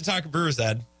fun season talking Brewers,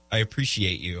 Ed. I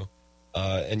appreciate you.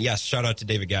 And yes, shout out to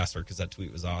David Gassler because that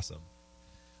tweet was awesome.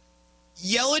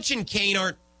 Yelich and Kane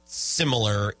aren't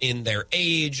similar in their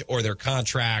age or their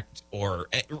contract or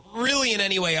really in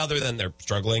any way other than they're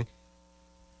struggling.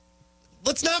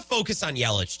 Let's not focus on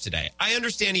Yelich today. I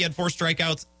understand he had 4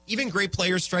 strikeouts. Even great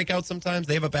players strike out sometimes.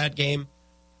 They have a bad game.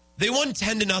 They won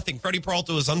 10-0. Freddie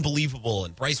Peralta was unbelievable,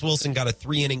 and Bryce Wilson got a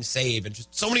 3-inning save, and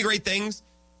just so many great things.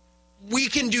 We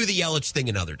can do the Yelich thing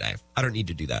another day. I don't need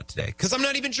to do that today because I'm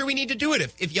not even sure we need to do it.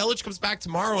 If Yelich comes back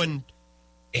tomorrow and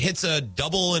hits a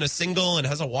double and a single and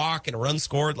has a walk and a run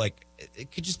scored, like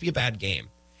it could just be a bad game.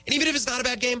 And even if it's not a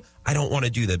bad game, I don't want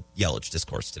to do the Yelich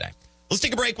discourse today. Let's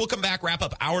take a break. We'll come back, wrap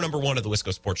up hour number 1 of the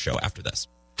Wisco Sports Show after this.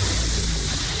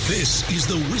 This is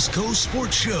the Wisco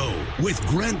Sports Show with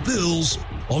Grant Bills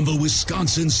on the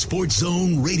Wisconsin Sports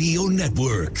Zone Radio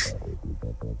Network.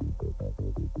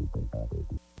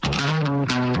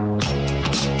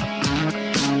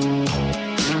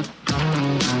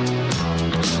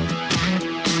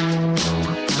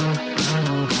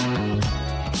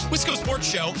 Wisco Sports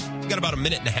Show. We've got about a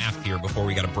minute and a half here before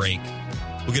we got a break.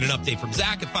 We'll get an update from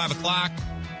Zach at 5 o'clock.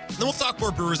 Then we'll talk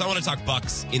more Brewers. I want to talk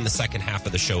Bucks in the second half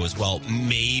of the show as well.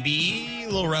 Maybe a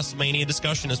little WrestleMania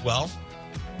discussion as well.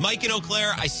 Mike in Eau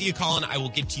Claire, I see you calling. I will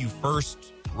get to you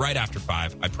first right after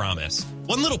 5, I promise.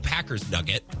 One little Packers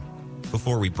nugget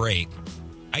before we break.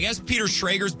 I guess Peter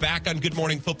Schrager's back on Good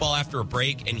Morning Football after a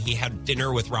break, and he had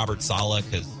dinner with Robert Saleh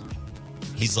because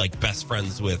he's like best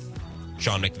friends with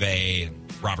Sean McVay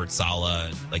and Robert Saleh,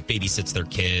 and like babysits their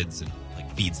kids and like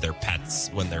feeds their pets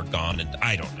when they're gone, and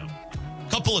I don't know.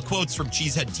 Couple of quotes from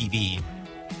Cheesehead TV.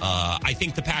 I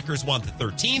think the Packers want the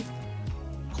 13th.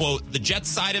 Quote, the Jets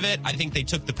side of it, I think they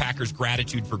took the Packers'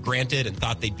 gratitude for granted and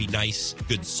thought they'd be nice,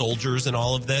 good soldiers in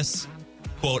all of this.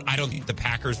 Quote, I don't think the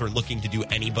Packers were looking to do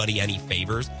anybody any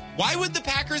favors. Why would the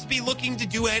Packers be looking to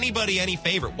do anybody any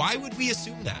favor? Why would we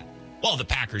assume that? Well, the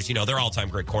Packers, you know, they're all-time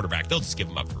great quarterback. They'll just give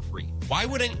them up for free. Why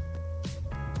would any?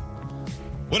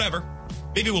 Whatever.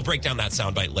 Maybe we'll break down that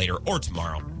soundbite later or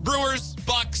tomorrow. Brewers,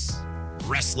 Bucks,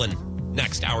 wrestling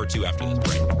next hour 2 after this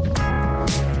break.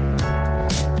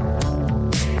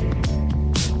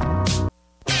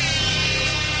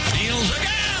 Deals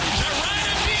again to right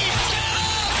and deep.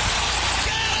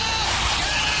 Get up! Get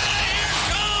out of here!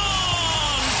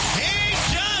 Gone! He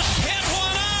just hit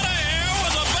one out of here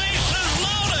with the bases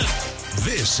loaded.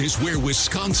 This is where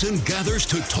Wisconsin gathers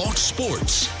to talk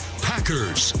sports.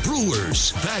 Packers,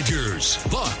 Brewers, Badgers,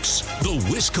 Bucks. The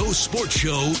Wisco Sports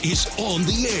Show is on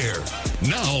the air.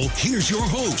 Now, here's your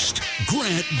host,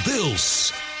 Grant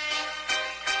Bills.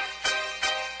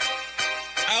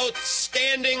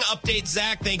 Outstanding update,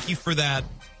 Zach. Thank you for that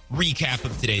recap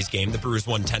of today's game. The Brewers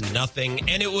won 10-0,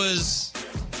 and it was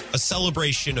a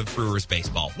celebration of Brewers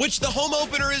baseball, which the home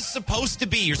opener is supposed to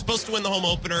be. You're supposed to win the home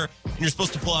opener, and you're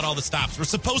supposed to pull out all the stops. We're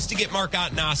supposed to get Mark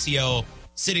Attanasio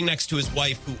sitting next to his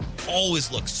wife, who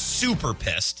always looks super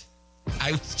pissed.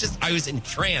 I was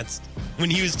entranced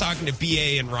when he was talking to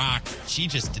BA and Rock. She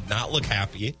just did not look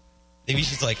happy. Maybe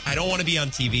she's like, I don't want to be on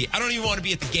TV. I don't even want to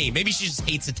be at the game. Maybe she just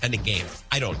hates attending games.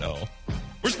 I don't know.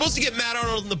 We're supposed to get Matt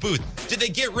Arnold in the booth. Did they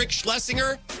get Rick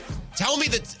Schlesinger? Tell me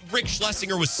that Rick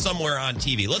Schlesinger was somewhere on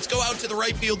TV. Let's go out to the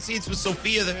right field seats with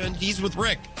Sophia, and he's with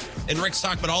Rick. And Rick's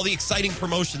talking about all the exciting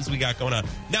promotions we got going on.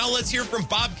 Now let's hear from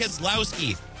Bob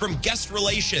Keselowski from Guest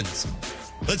Relations.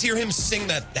 Let's hear him sing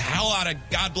the hell out of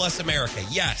God Bless America.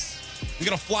 Yes, we're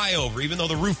going to fly over even though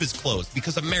the roof is closed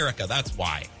because America, that's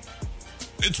why.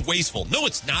 It's wasteful. No,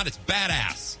 it's not. It's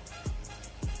badass.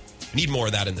 We need more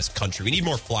of that in this country. We need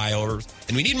more flyovers,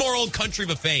 and we need more old country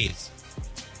buffets.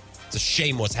 It's a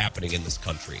shame what's happening in this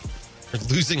country. We're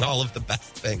losing all of the best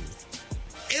things.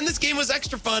 And this game was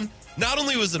extra fun. Not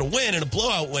only was it a win and a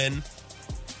blowout win,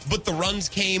 but the runs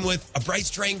came with a Bryce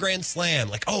Train grand slam.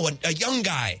 Like, a young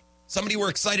guy. Somebody we're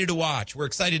excited to watch. We're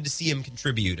excited to see him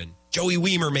contribute. And Joey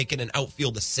Weimer making an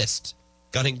outfield assist,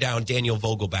 gunning down Daniel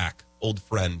Vogelback, old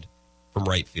friend from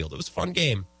right field. It was a fun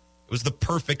game. It was the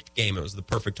perfect game. It was the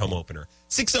perfect home opener.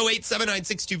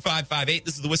 608-796-2558.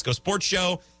 This is the Wisco Sports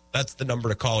Show. That's the number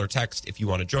to call or text if you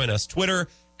want to join us. Twitter,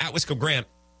 at Wisco Grant.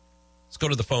 Let's go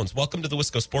to the phones. Welcome to the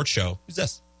Wisco Sports Show. Who's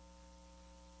this?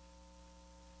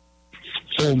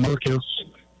 So, Marcus.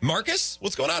 Marcus?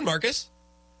 What's going on, Marcus?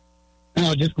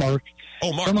 No, just Mark.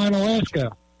 Oh, Mark. From on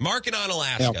Alaska. Mark in on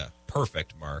Alaska. Yep.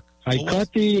 Perfect, Mark. I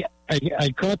caught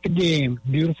the game.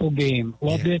 Beautiful game.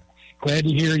 Loved it. Glad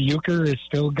to hear Euchre has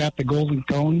still got the golden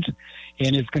tones,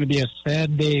 and it's going to be a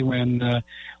sad day when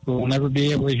we'll never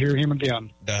be able to hear him again.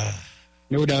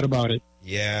 No doubt about it.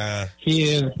 Yeah. He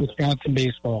is Wisconsin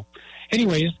baseball.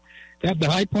 Anyways, At the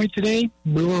high point today,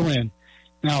 Brewer win.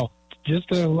 Now,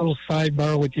 just a little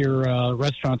sidebar with your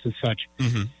restaurants and such.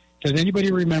 Mm-hmm. Does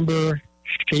anybody remember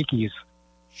Shakey's?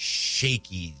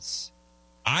 Shakey's.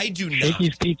 I do not.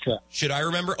 Shakey's Pizza. Should I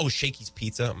remember? Oh, Shakey's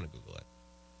Pizza. I'm going to Google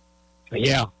it.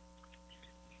 Yeah.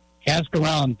 Ask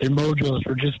around. Their mojos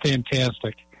were just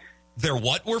fantastic. Their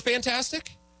what were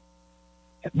fantastic?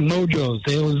 Mojos.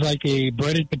 It was like a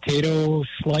breaded potato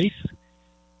slice.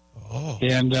 Oh.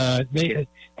 And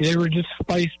they were just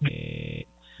spiced.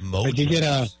 Mojos. Like you get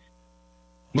a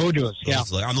Mojos, yeah.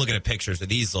 I'm looking at pictures of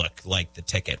these. Look like the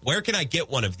ticket. Where can I get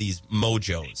one of these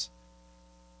Mojos?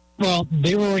 Well,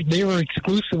 they were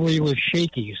exclusively with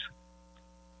Shakey's.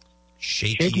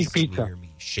 Shakey's Pizza. Near me.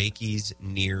 Shakey's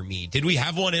near me. Did we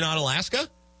have one in Onalaska?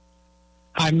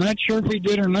 I'm not sure if we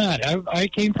did or not. I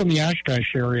came from the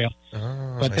Oshkosh area,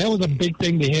 but that was a big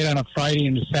thing to hit on a Friday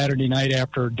and a Saturday night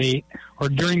after a date or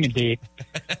during a date.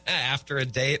 After a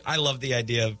date, I love the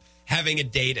idea of having a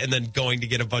date and then going to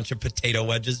get a bunch of potato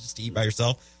wedges just to eat by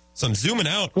yourself. So I'm zooming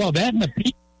out. Well, that and the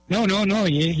pizza. No.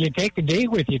 You take the date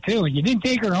with you too. You didn't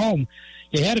take her home.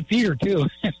 You had to feed her too.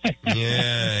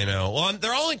 Yeah, I know. Well,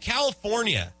 they're all in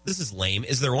California. This is lame.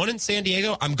 Is there one in San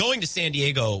Diego? I'm going to San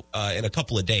Diego in a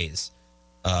couple of days.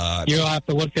 You'll have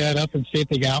to look that up and see if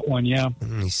they got one, yeah. Let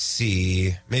me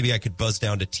see. Maybe I could buzz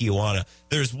down to Tijuana.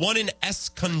 There's one in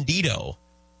Escondido,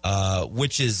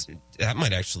 that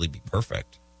might actually be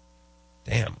perfect.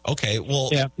 Damn. Okay, well.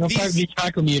 Yeah, they'll probably be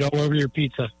taco meat all over your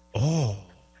pizza. Oh,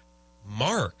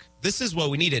 Mark, this is what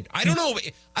we needed. I don't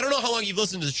know how long you've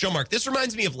listened to the show, Mark. This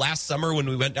reminds me of last summer when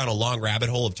we went down a long rabbit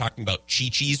hole of talking about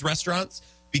Chi-Chi's restaurants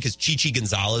because Chi-Chi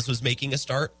Gonzalez was making a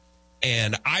start.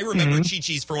 And I remember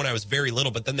Chi-Chi's for when I was very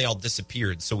little, but then they all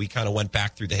disappeared. So we kind of went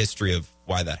back through the history of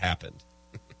why that happened.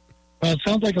 Well, it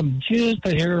sounds like I'm just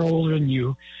a hair older than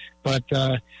you, but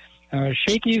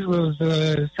Shakey's was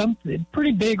something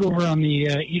pretty big over on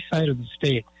the east side of the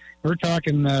state. We're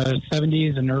talking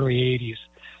 70s and early 80s.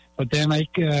 But then I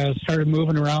started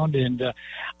moving around, and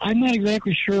I'm not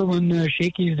exactly sure when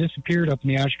Shakey's disappeared up in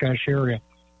the Oshkosh area.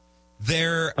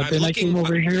 I'm looking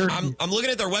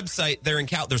at their website. They're in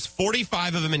There's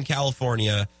 45 of them in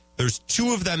California. There's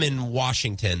 2 of them in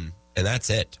Washington, and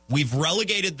that's it. We've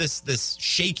relegated this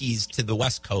Shakey's to the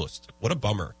West Coast. What a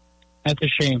bummer. That's a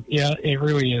shame. Yeah, it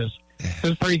really is. It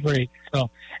was pretty great.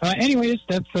 So, anyways,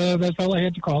 that's all I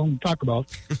had to call and talk about.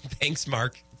 Thanks,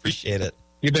 Mark. Appreciate it.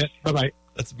 You bet. Bye-bye.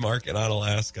 That's Mark in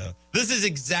Onalaska. This is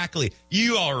exactly,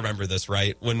 you all remember this,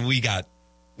 right? When we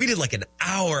did like an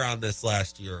hour on this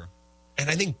last year. And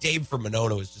I think Dave from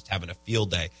Monona was just having a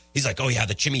field day. He's like, oh, yeah,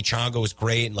 the chimichanga was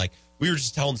great. And like, we were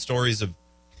just telling stories of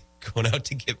going out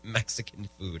to get Mexican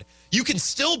food. You can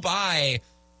still buy,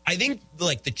 I think,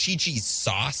 like the Chi-Chi's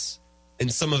sauce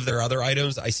and some of their other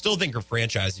items. I still think are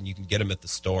franchised and you can get them at the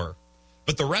store.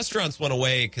 But the restaurants went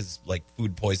away because like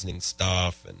food poisoning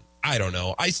stuff. And I don't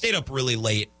know. I stayed up really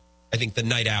late, I think the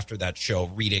night after that show,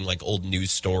 reading like old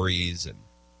news stories. And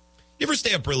you ever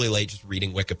stay up really late just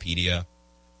reading Wikipedia?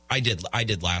 I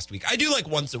did last week. I do like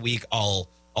once a week. I'll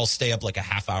stay up like a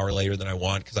half hour later than I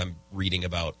want because I'm reading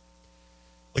about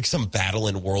like some battle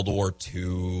in World War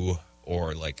II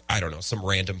or like, I don't know, some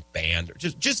random band or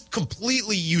just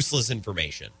completely useless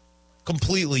information.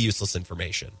 Completely useless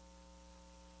information.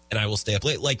 And I will stay up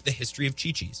late, like the history of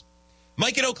Chi-Chi's.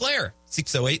 Mike in Eau Claire,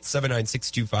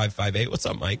 608-796-2558. What's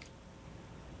up, Mike?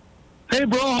 Hey,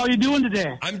 bro, how you doing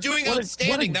today? I'm doing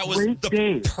outstanding. That was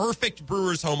the perfect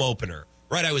Brewers home opener.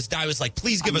 Right, I was like,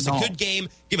 please give us a good game,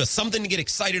 give us something to get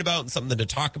excited about and something to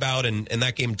talk about, and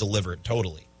that game delivered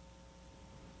totally.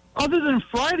 Other than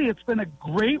Friday, it's been a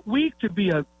great week to be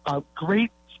a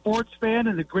great sports fan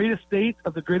in the greatest state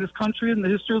of the greatest country in the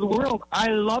history of the world. I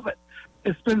love it.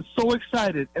 It's been so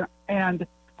excited, and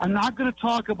I'm not going to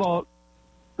talk about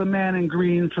the man in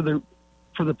green for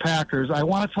the Packers. I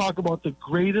want to talk about the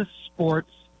greatest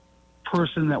sports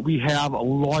person that we have, a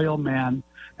loyal man.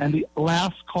 And the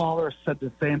last caller said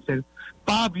the same thing.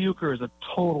 Bob Uecker is a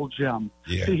total gem.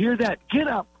 Yeah. To hear that, get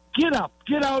up, get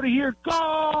out of here.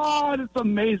 God, it's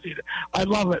amazing. I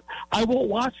love it. I won't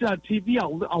watch it on TV.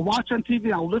 I'll watch on TV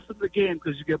and I'll listen to the game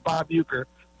because you get Bob Uecker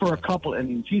for a couple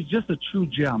innings. He's just a true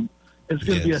gem. It's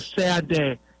going to be a sad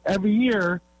day. Every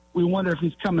year, we wonder if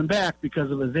he's coming back because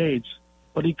of his age.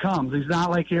 But he comes. He's not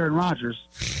like Aaron Rodgers.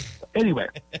 Anyway.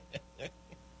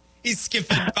 He's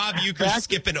skipping, Bob Uecker's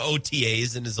skipping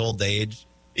OTAs in his old age.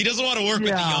 He doesn't want to work with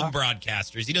the young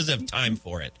broadcasters. He doesn't have time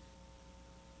for it.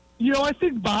 You know, I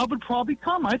think Bob would probably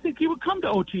come. I think he would come to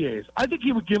OTAs. I think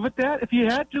he would give it that if he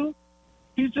had to.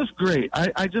 He's just great.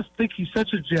 I just think he's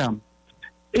such a gem.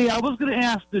 Hey, I was going to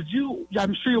ask,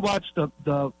 I'm sure you watched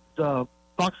the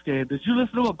Bucks game. Did you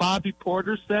listen to what Bobby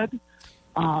Porter said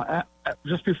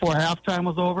just before halftime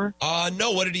was over?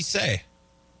 No. What did he say?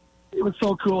 It was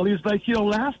so cool. He's like,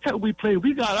 last time we played,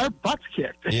 we got our butts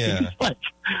kicked. Yeah. He's like,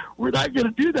 we're not going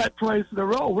to do that twice in a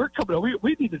row. We're coming.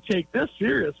 We need to take this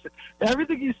serious.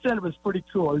 Everything he said was pretty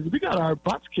cool. We got our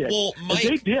butts kicked. Well, Mike,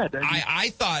 and they did.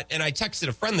 I thought, and I texted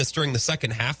a friend this during the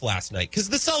second half last night, because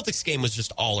the Celtics game was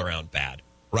just all around bad,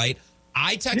 right?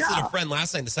 I texted a friend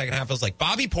last night in the second half. I was like,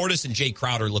 Bobby Portis and Jay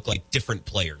Crowder look like different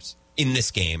players in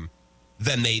this game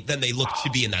than they look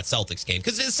to be in that Celtics game.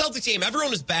 Because in the Celtics game,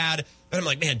 everyone is bad. But I'm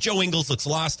like, man, Joe Ingles looks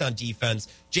lost on defense.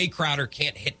 Jay Crowder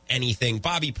can't hit anything.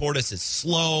 Bobby Portis is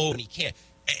slow, and he can't.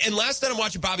 And last night I'm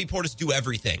watching Bobby Portis do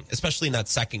everything, especially in that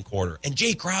second quarter. And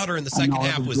Jay Crowder in the second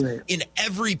half was in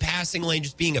every passing lane,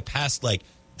 just being a pest. Like,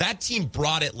 that team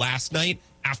brought it last night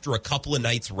after a couple of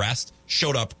nights rest,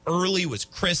 showed up early, was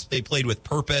crisp. They played with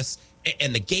purpose.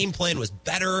 And the game plan was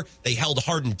better. They held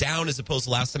Harden down as opposed to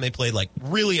last time they played. Like,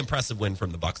 really impressive win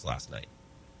from the Bucks last night.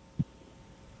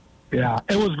 Yeah,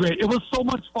 it was great. It was so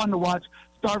much fun to watch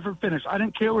start from finish. I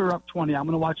didn't care we were up 20. I'm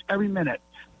going to watch every minute.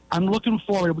 I'm looking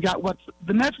forward. We got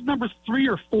the next number's 3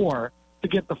 or 4 to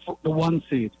get the 1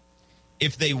 seed.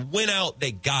 If they win out,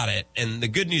 they got it. And the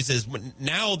good news is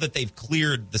now that they've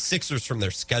cleared the Sixers from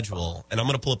their schedule, and I'm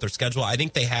going to pull up their schedule, I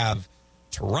think they have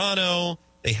Toronto.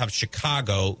 They have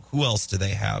Chicago. Who else do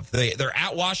they have? They're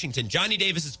at Washington. Johnny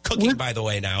Davis is cooking, by the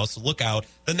way, now, so look out.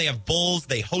 Then they have Bulls.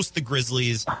 They host the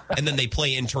Grizzlies, and then they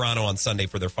play in Toronto on Sunday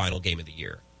for their final game of the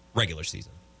year, regular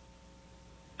season.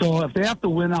 So if they have to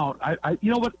win out, I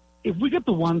you know what? If we get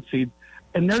the 1 seed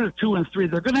and they're the 2 and 3,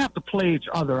 they're going to have to play each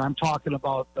other. I'm talking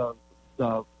about the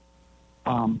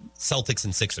Celtics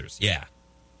and Sixers, yeah.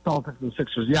 Celtics and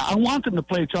Sixers. Yeah, I want them to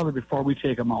play each other before we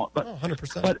take them out. But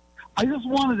 100%. But I just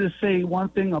wanted to say one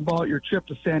thing about your trip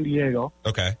to San Diego.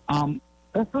 Okay.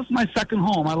 This is my second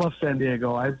home. I love San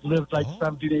Diego. I've lived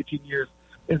 17, 18 years.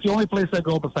 It's the only place I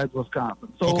go besides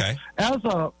Wisconsin. So as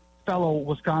a fellow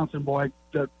Wisconsin boy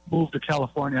that moved to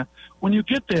California, when you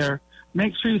get there,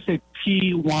 make sure you say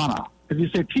Tijuana. If you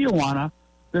say Tijuana,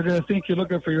 they're going to think you're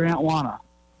looking for your Aunt Juana.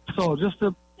 So just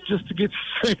to get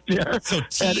straight there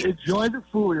and enjoy the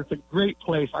food. It's a great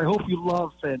place. I hope you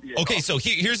love San Diego. Okay, so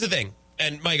here's the thing.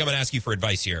 And, Mike, I'm going to ask you for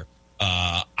advice here.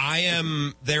 I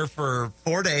am there for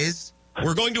 4 days.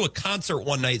 We're going to a concert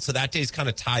one night, so that day's kind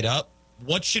of tied up.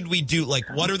 What should we do? Like,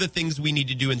 what are the things we need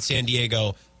to do in San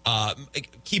Diego,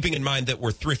 keeping in mind that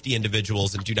we're thrifty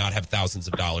individuals and do not have thousands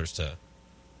of dollars to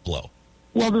blow?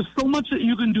 Well, there's so much that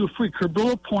you can do free.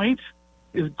 Cabrillo Point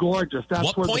is gorgeous. That's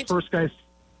what where point? The first guy...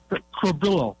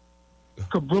 Cabrillo's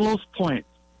Point.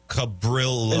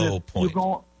 Cabrillo Point. You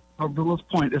go Cabrillo's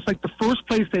Point. It's like the first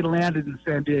place they landed in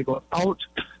San Diego. It's out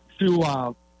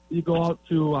to you go out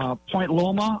to Point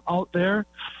Loma out there.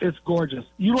 It's gorgeous.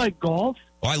 You like golf?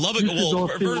 Well, I love it.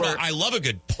 Well, I love a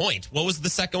good point. What was the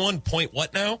second one? Point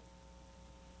what now?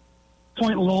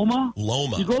 Point Loma.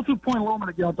 Loma. You go through Point Loma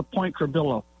to get out to Point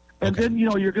Cabrillo. And then,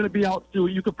 you're going to be out through,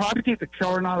 you could probably take the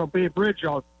Coronado Bay Bridge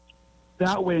out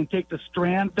that way and take the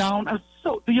Strand down.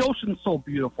 The ocean's so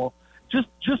beautiful. Just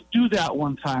do that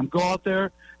one time. Go out there,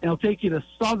 and it'll take you to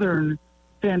southern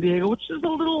San Diego, which is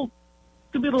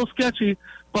could be a little sketchy,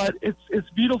 but it's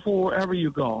beautiful wherever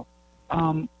you go.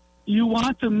 You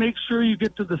want to make sure you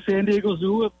get to the San Diego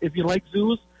Zoo. If you like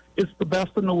zoos, it's the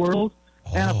best in the world.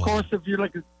 And, of course, if you're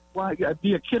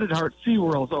be a kid at heart,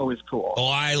 SeaWorld's always cool. Oh,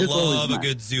 I love a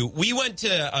good zoo. We went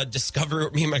to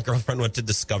me and my girlfriend went to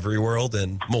Discovery World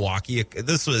in Milwaukee.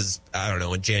 This was, I don't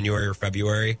know, in January or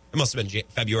February. It must have been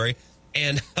February.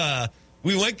 And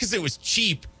we went because it was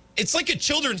cheap. It's like a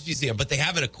children's museum, but they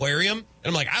have an aquarium. And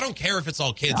I'm like, I don't care if it's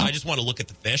all kids. I just want to look at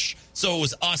the fish. So it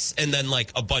was us and then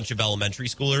like a bunch of elementary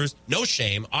schoolers. No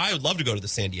shame. I would love to go to the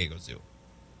San Diego Zoo.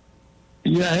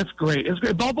 Yeah, it's great. It's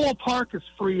great. Balboa Park is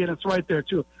free, and it's right there,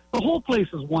 too. The whole place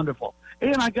is wonderful.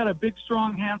 And I got a big,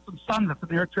 strong, handsome son that's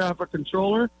an air traffic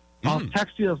controller. I'll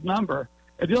text you his number,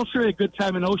 and he'll show you a good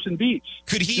time in Ocean Beach.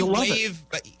 Could he wave?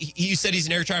 You said he's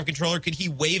an air traffic controller. Could he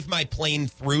wave my plane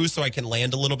through so I can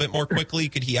land a little bit more quickly?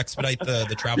 Could he expedite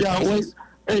the travel process?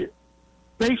 Hey,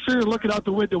 make sure you're looking out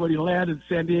the window when you land in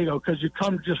San Diego because you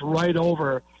come just right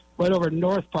over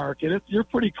North Park, and you're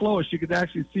pretty close. You can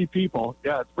actually see people.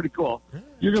 Yeah, it's pretty cool.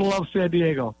 You're going to love San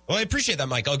Diego. Well, I appreciate that,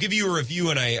 Mike. I'll give you a review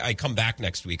when I come back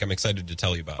next week. I'm excited to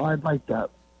tell you about it. I'd like that.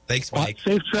 Thanks, Mike.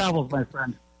 Safe travels, my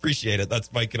friend. Appreciate it.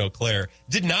 That's Mike in Eau Claire.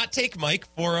 Did not take Mike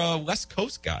for a West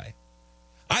Coast guy.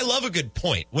 I love a good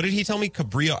point. What did he tell me?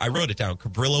 Cabrillo. I wrote it down.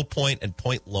 Cabrillo Point and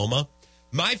Point Loma.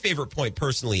 My favorite point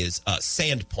personally is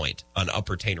Sand Point on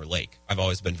Upper Tainter Lake. I've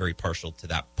always been very partial to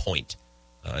that point.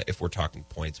 if we're talking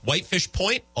points. Whitefish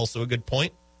Point, also a good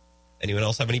point. Anyone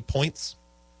else have any points?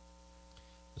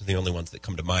 Those are the only ones that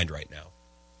come to mind right now.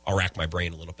 I'll rack my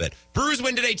brain a little bit. Brewers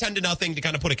win today 10-0. To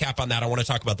kind of put a cap on that, I want to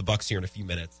talk about the Bucks here in a few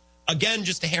minutes. Again,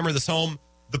 just to hammer this home,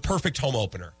 the perfect home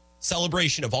opener.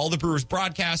 Celebration of all the Brewers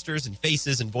broadcasters and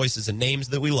faces and voices and names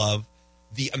that we love.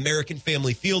 The American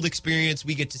Family Field experience.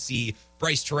 We get to see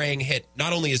Bryce Terang hit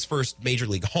not only his first Major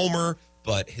League homer,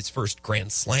 but his first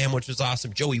Grand Slam, which was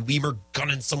awesome. Joey Wiemer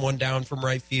gunning someone down from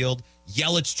right field.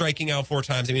 Yelich striking out 4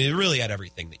 times. I mean, it really had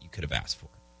everything that you could have asked for.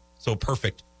 So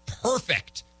perfect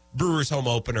Brewers home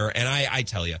opener. And I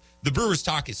tell you, the Brewers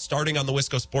talk is starting on the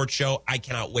Wisco Sports Show. I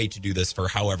cannot wait to do this for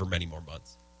however many more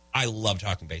months. I love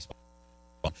talking baseball.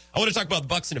 I want to talk about the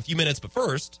Bucks in a few minutes, but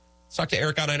first, let's talk to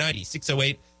Eric on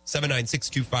I-90,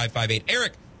 608-796-2558.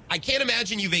 Eric, I can't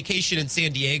imagine you vacation in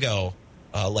San Diego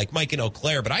like Mike and Eau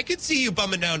Claire, but I could see you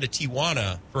bumming down to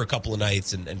Tijuana for a couple of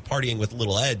nights and partying with a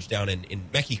little Edge down in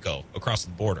Mexico across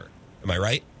the border. Am I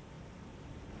right?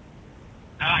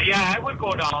 Yeah, I would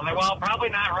go down there. Well, probably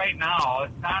not right now.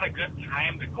 It's not a good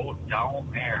time to go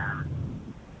down there.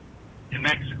 In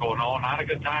Mexico, no, not a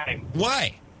good time.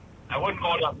 Why? I wouldn't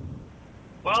go to...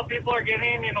 Well, people are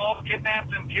getting,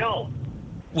 kidnapped and killed.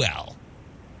 Well,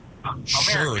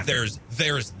 sure, there's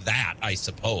that, I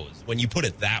suppose. When you put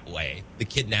it that way, the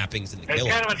kidnappings and the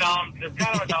killings. It's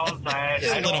kind of a downside.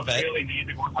 Yeah, I don't really need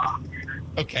to go down here.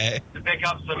 Okay. To pick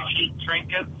up some cheap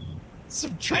trinkets.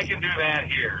 I can do that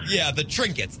here. Yeah, the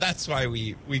trinkets. That's why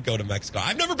we go to Mexico.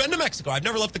 I've never been to Mexico. I've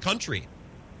never left the country.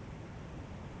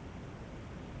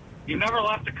 You never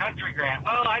left the country, Grant.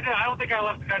 Well, I don't think I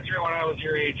left the country when I was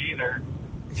your age either.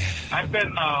 I've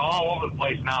been all over the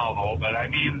place now, though.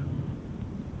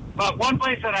 But one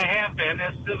place that I have been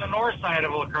is to the north side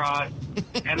of La Crosse,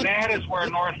 and that is where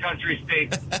North Country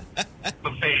State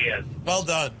Buffet is. Well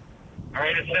done. All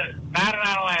right, it's not an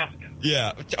Alaska.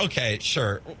 Yeah, okay,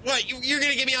 sure. What, you're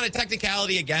going to get me on a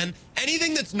technicality again?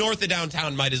 Anything that's north of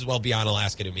downtown might as well be on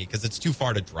Alaska to me because it's too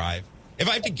far to drive. If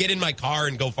I have to get in my car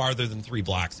and go farther than 3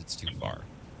 blocks, it's too far.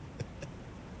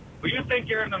 Well, you think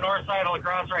you're in the north side of La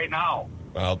Crosse right now?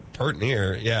 Well, pert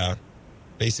near, yeah,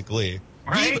 basically.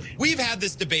 Right? We've had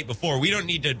this debate before. We don't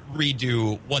need to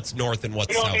redo what's north and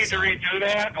what's south. You don't need to redo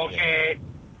that? Okay.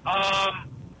 Yeah.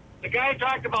 The guy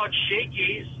talked about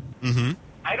Shakey's. Mm-hmm.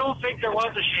 I don't think there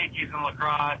was a Shakey's in La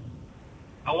Crosse.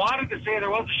 I wanted to say there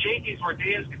was a Shakey's where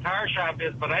Dave's Guitar Shop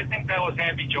is, but I think that was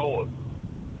Happy Joe's.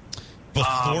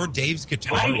 Before Dave's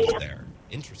Guitar was there.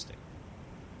 Interesting.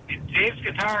 I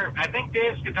think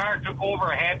Dave's Guitar took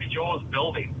over a Happy Joe's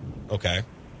building. Okay.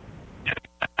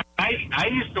 I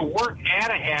used to work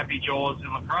at a Happy Joe's in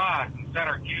La Crosse in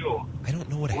Center Q. I don't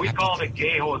know what we called it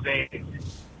Gay Jose.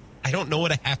 I don't know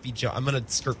what a Happy Joe... I'm going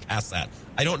to skirt past that.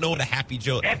 I don't know what a Happy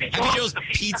Joe... Happy Joe's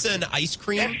pizza and ice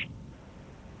cream?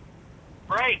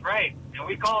 Right. And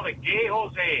we called it Gay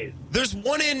Jose's. There's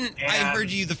one in... I heard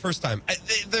you the first time.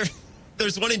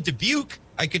 There's one in Dubuque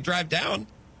I could drive down.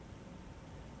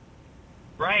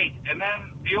 Right. And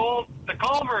then the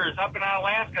Culvers up in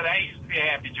Alaska, that used to be a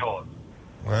Happy Joe's.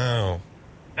 Wow.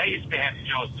 That used to be Happy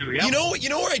Joe's, too. Yep. You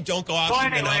know where I don't go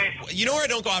often enough? You know where I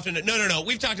don't go often? No.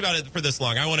 We've talked about it for this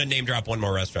long. I want to name drop one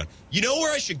more restaurant. You know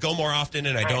where I should go more often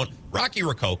and I don't? Rocky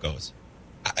Rococo's.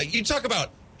 You talk about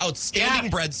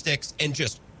outstanding breadsticks and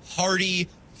just hearty,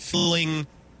 filling,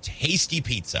 tasty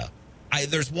pizza.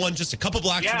 There's one just a couple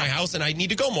blocks from my house, and I need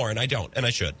to go more, and I don't, and I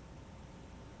should.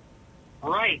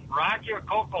 Right. Rocky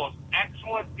Rococo's.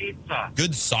 Excellent pizza.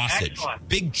 Good sausage. Excellent.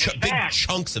 Big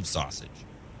chunks of sausage.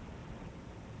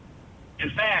 In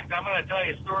fact, I'm going to tell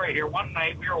you a story here. One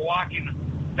night we were walking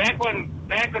back when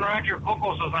Rocky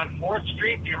Rococo's was on 4th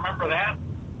Street. Do you remember that?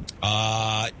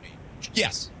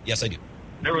 Yes, I do.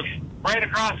 There was right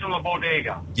across from the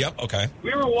bodega. Yep. Okay.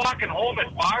 We were walking home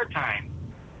at bar time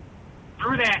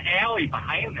through that alley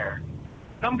behind there.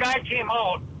 Some guy came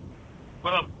out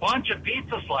with a bunch of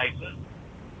pizza slices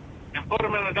and put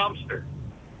them in the dumpster,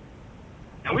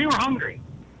 and we were hungry.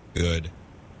 Good.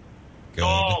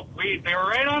 So they were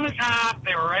right on the top.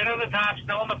 They were right on the top,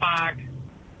 still in the box.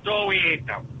 So we ate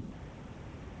them.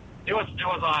 It was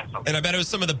awesome. And I bet it was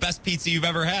some of the best pizza you've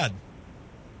ever had.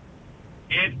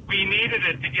 We needed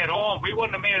it to get home. We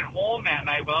wouldn't have made it home that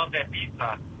night without that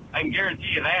pizza. I can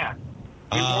guarantee you that.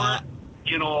 We weren't,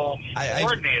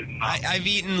 coordinated enough. I've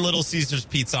eaten Little Caesars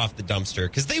pizza off the dumpster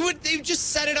because they just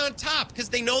set it on top because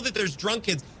they know that there's drunk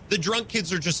kids. The drunk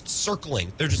kids are just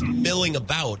circling. They're just milling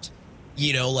about.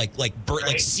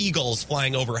 Like seagulls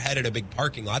flying overhead in a big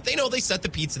parking lot. They know they set the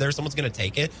pizza there. Someone's going to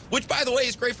take it, which, by the way,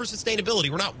 is great for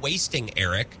sustainability. We're not wasting,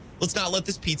 Eric. Let's not let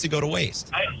this pizza go to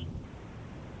waste.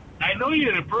 I know you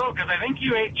didn't approve because I think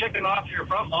you ate chicken off your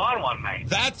front lawn one night.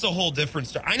 That's a whole different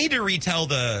story. I need to retell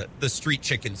the street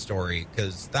chicken story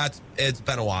because it's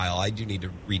been a while. I do need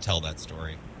to retell that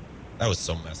story. That was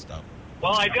so messed up.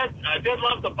 Well, I did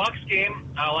love the Bucks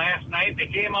game last night. They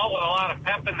came out with a lot of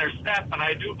pep in their step, and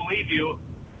I do believe you.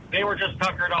 They were just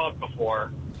tuckered out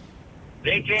before.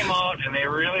 They came out and they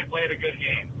really played a good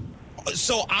game.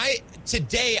 So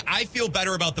today I feel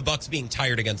better about the Bucks being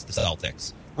tired against the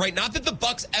Celtics. Right? Not that the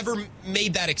Bucks ever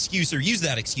made that excuse or used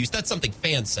that excuse. That's something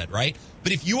fans said, right?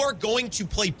 But if you are going to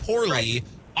play poorly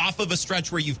off of a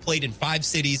stretch where you've played in 5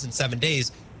 cities in 7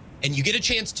 days, and you get a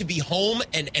chance to be home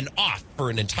and off for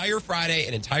an entire Friday,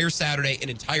 an entire Saturday, an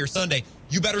entire Sunday,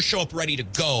 you better show up ready to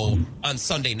go on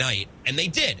Sunday night. And they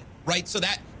did, right? So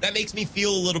that makes me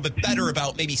feel a little bit better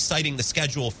about maybe citing the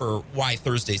schedule for why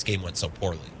Thursday's game went so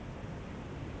poorly.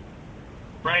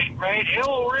 Right. It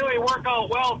will really work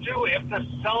out well, too, if the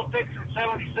Celtics and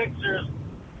 76ers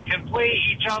can play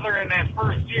each other in that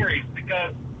first series,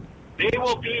 because they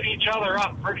will beat each other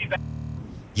up pretty bad.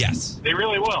 Yes. They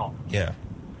really will. Yeah.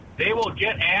 They will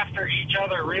get after each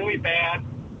other really bad.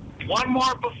 One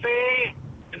more buffet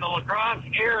in the lacrosse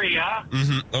area.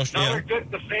 Mm-hmm. Another good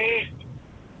buffet.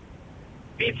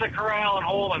 Pizza Corral in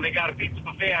Holden. They got a pizza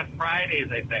buffet on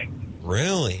Fridays, I think.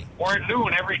 Really? Or at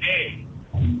noon every day.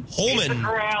 Holman. Pizza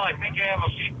Corral, I think they have a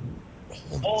pizza.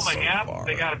 Holman, so yeah. far.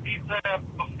 They got a pizza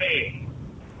buffet.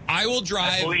 I will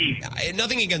drive. I believe.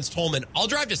 Nothing against Holman. I'll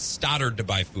drive to Stoddard to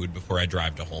buy food before I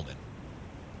drive to Holman.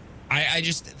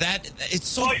 It's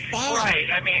so far. Right.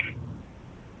 I mean,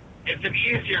 it's an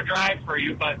easier drive for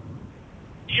you, but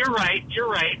you're right.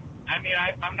 I mean,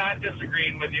 I'm not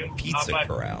disagreeing with you. Pizza but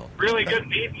Corral. Really good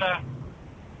pizza.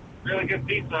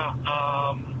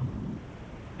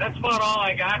 That's about all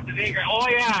I got today. Oh,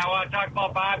 yeah, I want to talk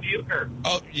about Bob Uecker.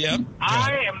 Oh, yeah.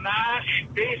 I am not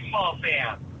a baseball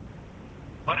fan,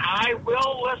 but I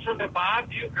will listen to Bob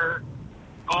Uecker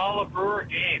call a Brewer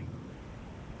game.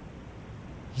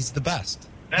 He's the best.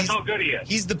 That's how good he is.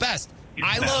 He's the best.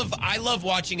 I love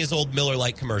watching his old Miller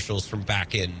Lite commercials from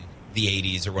back in the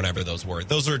 80s or whatever those were.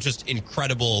 Those are just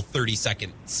incredible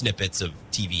 30-second snippets of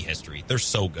TV history. They're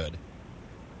so good.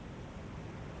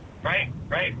 Right.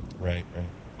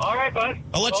 All right, bud.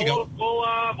 I'll let you go. We'll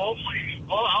hopefully.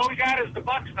 Well, all we got is the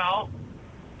Bucks now.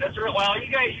 Well,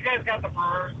 you guys got the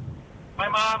Brewers. My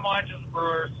mom watches the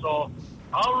Brewers, so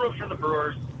I'll root for the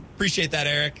Brewers. Appreciate that,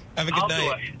 Eric. Have a good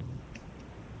night.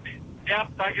 Do it.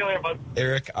 Yep, talk to you later, bud.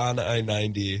 Eric on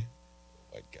I-90.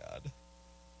 Oh, my God.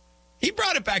 He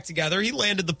brought it back together. He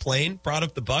landed the plane, brought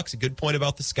up the Bucks. A good point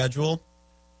about the schedule.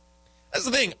 That's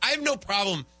the thing. I have no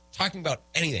problem talking about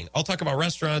anything. I'll talk about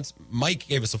restaurants. Mike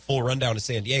gave us a full rundown of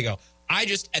San Diego.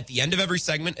 At the end of every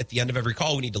segment, at the end of every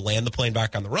call, we need to land the plane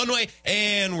back on the runway,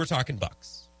 and we're talking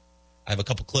Bucks. I have a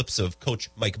couple clips of Coach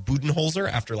Mike Budenholzer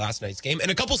after last night's game,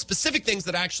 and a couple specific things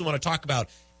that I actually want to talk about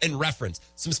and reference.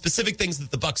 Some specific things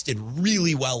that the Bucks did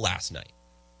really well last night.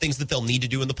 Things that they'll need to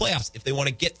do in the playoffs if they want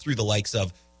to get through the likes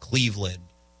of Cleveland,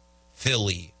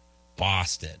 Philly,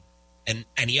 Boston, and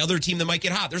any other team that might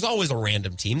get hot. There's always a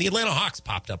random team. The Atlanta Hawks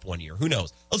popped up one year. Who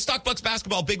knows? Let's talk Bucks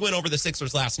basketball. Big win over the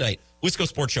Sixers last night. Wisco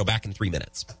Sports Show back in 3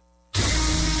 minutes.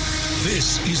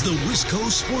 This is the Wisco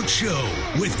Sports Show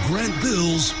with Grant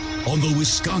Bills on the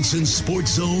Wisconsin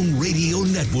Sports Zone Radio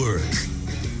Network.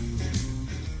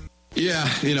 Yeah,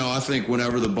 I think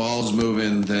whenever the ball's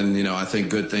moving, then, I think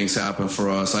good things happen for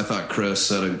us. I thought Chris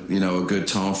set a good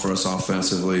tone for us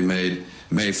offensively, made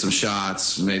some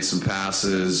shots, made some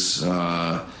passes.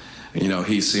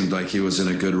 He seemed like he was in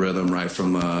a good rhythm right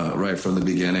from the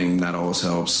beginning. That always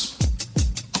helps.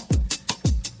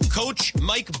 Coach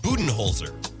Mike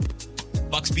Budenholzer.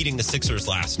 Bucks beating the Sixers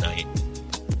last night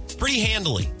pretty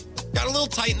handily. Got a little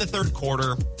tight in the third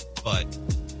quarter, but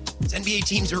these NBA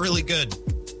teams are really good.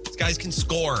 These guys can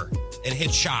score and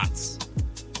hit shots.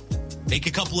 Make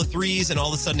a couple of threes, and all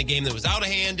of a sudden a game that was out of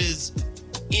hand is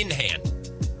in hand.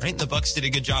 Right? And the Bucks did a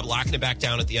good job locking it back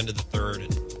down at the end of the third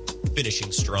and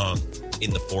finishing strong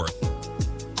in the fourth.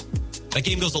 That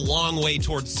game goes a long way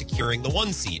towards securing the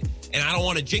 1 seed. And I don't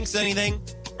want to jinx anything,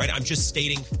 right? I'm just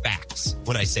stating facts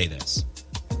when I say this.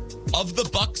 Of the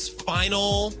Bucks'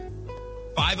 final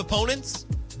 5 opponents,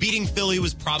 beating Philly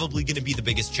was probably going to be the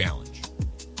biggest challenge.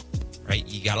 Right?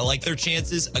 You got to like their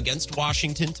chances against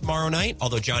Washington tomorrow night,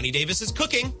 although Johnny Davis is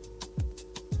cooking.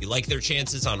 You like their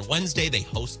chances on Wednesday. They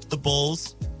host the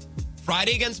Bulls.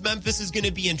 Friday against Memphis is going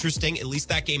to be interesting. At least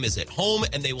that game is at home,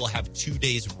 and they will have 2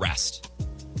 days rest.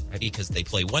 Right? Because they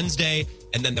play Wednesday,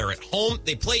 and then they're at home.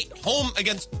 They play home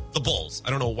against the Bulls. I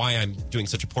don't know why I'm doing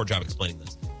such a poor job explaining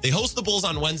this. They host the Bulls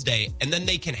on Wednesday, and then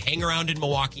they can hang around in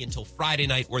Milwaukee until Friday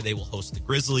night, where they will host the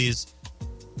Grizzlies,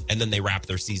 and then they wrap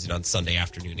their season on Sunday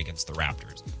afternoon against the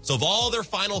Raptors. So of all their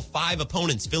final 5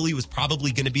 opponents, Philly was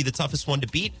probably going to be the toughest one to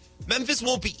beat. Memphis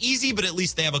won't be easy, but at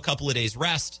least they have a couple of days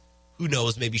rest. Who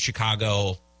knows? Maybe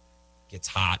Chicago gets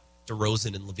hot.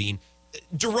 DeRozan and LaVine.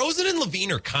 DeRozan and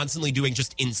LaVine are constantly doing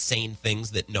just insane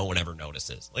things that no one ever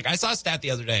notices. Like, I saw a stat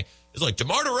the other day. It was like,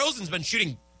 DeMar DeRozan's been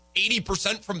shooting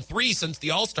 80% from 3 since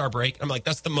the All-Star break. I'm like,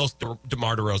 that's the most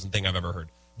DeMar DeRozan thing I've ever heard.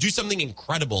 Do something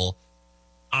incredible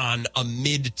on a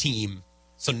mid-team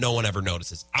so no one ever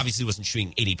notices. Obviously, he wasn't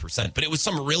shooting 80%, but it was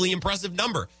some really impressive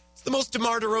number. It's the most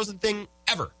DeMar DeRozan thing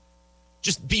ever.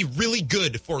 Just be really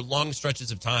good for long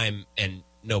stretches of time, and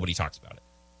nobody talks about it.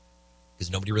 Because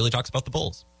nobody really talks about the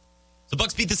Bulls. The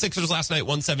Bucks beat the Sixers last night,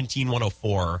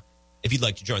 117-104. If you'd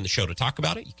like to join the show to talk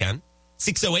about it, you can.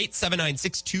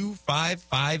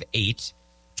 608-796-2558.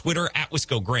 Twitter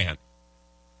 @WiscoGrant.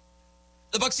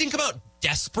 The Bucks didn't come out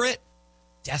desperate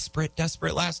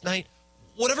last night.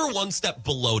 Whatever one step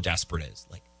below desperate is.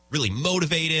 Like, really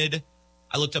motivated.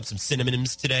 I looked up some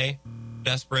synonyms today.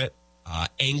 Desperate.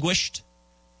 Anguished.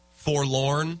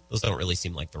 Forlorn. Those don't really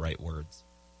seem like the right words.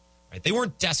 Right? They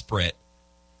weren't desperate,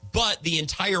 but the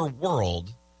entire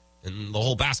world and the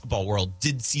whole basketball world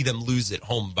did see them lose at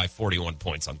home by 41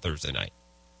 points on Thursday night.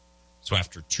 So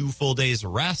after 2 full days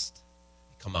of rest,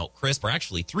 they come out crisp, or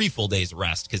actually 3 full days of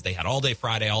rest, because they had all day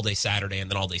Friday, all day Saturday, and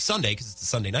then all day Sunday, because it's a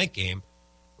Sunday night game,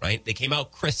 right? They came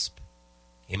out crisp,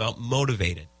 came out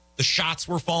motivated. The shots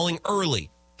were falling early.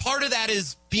 Part of that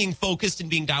is being focused and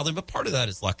being dialed in, but part of that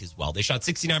is luck as well. They shot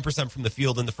 69% from the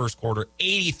field in the first quarter,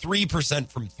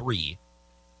 83% from 3.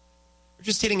 They're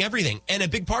just hitting everything. And a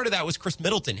big part of that was Chris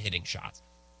Middleton hitting shots.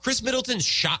 Chris Middleton's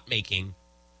shot making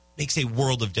makes a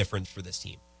world of difference for this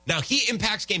team. Now, he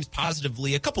impacts games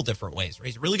positively a couple different ways, right?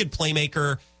 He's a really good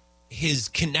playmaker. His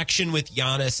connection with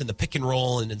Giannis and the pick and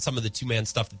roll and some of the two-man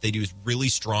stuff that they do is really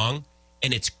strong,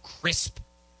 and it's crisp,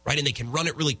 right? And they can run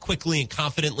it really quickly and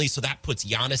confidently, so that puts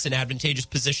Giannis in advantageous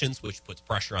positions, which puts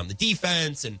pressure on the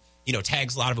defense and,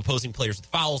 tags a lot of opposing players with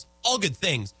fouls. All good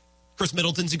things. Chris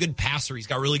Middleton's a good passer. He's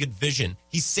got really good vision.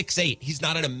 He's 6'8". He's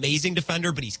not an amazing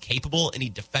defender, but he's capable, and he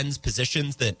defends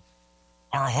positions that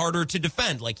are harder to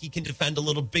defend. Like, he can defend a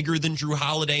little bigger than Drew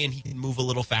Holiday, and he can move a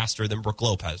little faster than Brook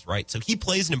Lopez, right? So he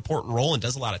plays an important role and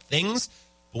does a lot of things.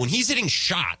 But when he's hitting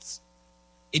shots,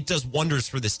 it does wonders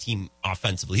for this team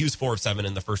offensively. He was 4 of 7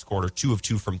 in the first quarter, 2 of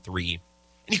 2 from 3.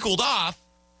 And he cooled off.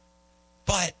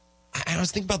 But I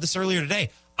was thinking about this earlier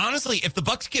today. Honestly, if the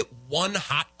Bucks get one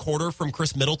hot quarter from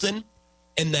Chris Middleton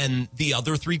and then the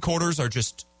other 3 quarters are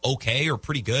just okay or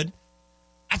pretty good,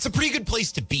 that's a pretty good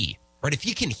place to be. Right, if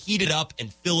he can heat it up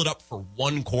and fill it up for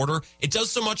 1 quarter, it does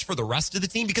so much for the rest of the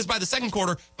team, because by the second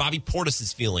quarter, Bobby Portis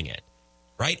is feeling it,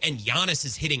 right? And Giannis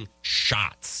is hitting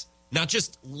shots, not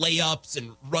just layups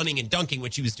and running and dunking,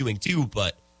 which he was doing too,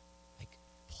 but like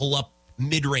pull-up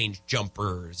mid-range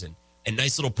jumpers and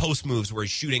nice little post moves where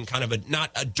he's shooting kind of not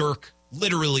a Dirk,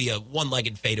 literally a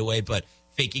one-legged fadeaway, but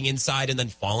faking inside and then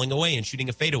falling away and shooting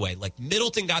a fadeaway. Like,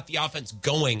 Middleton got the offense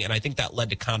going, and I think that led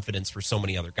to confidence for so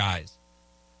many other guys.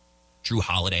 Drew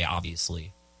Holiday,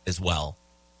 obviously, as well.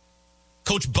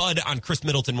 Coach Bud on Chris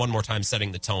Middleton one more time,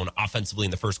 setting the tone offensively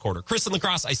in the first quarter. Chris in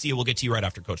Lacrosse, I see you. We'll get to you right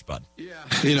after Coach Bud. Yeah.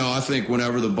 I think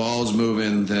whenever the ball's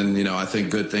moving, then, I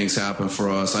think good things happen for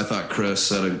us. I thought Chris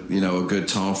set a good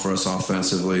tone for us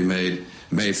offensively, made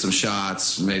some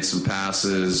shots, made some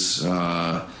passes.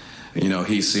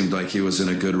 He seemed like he was in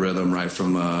a good rhythm right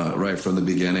from the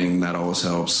beginning. That always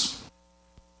helps.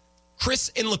 Chris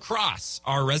in Lacrosse,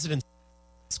 our resident.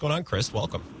 What's going on, Chris?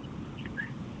 Welcome.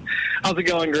 How's it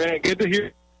going, Grant? Good to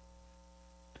hear.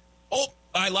 Oh,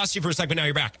 I lost you for a second, but now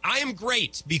you're back. I am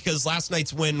great, because last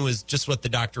night's win was just what the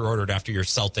doctor ordered after your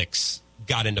Celtics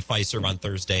got into Fiserv on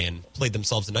Thursday and played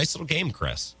themselves a nice little game,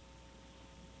 Chris.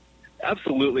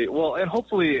 Absolutely. Well, and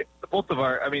hopefully both of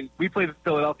we played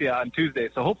Philadelphia on Tuesday,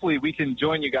 so hopefully we can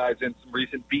join you guys in some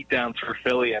recent beatdowns for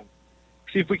Philly and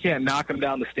see if we can't knock them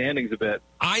down the standings a bit.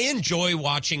 I enjoy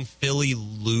watching Philly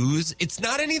lose. It's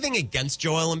not anything against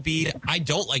Joel Embiid. I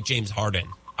don't like James Harden.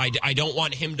 I don't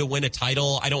want him to win a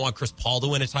title. I don't want Chris Paul to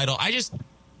win a title. I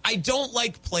don't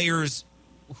like players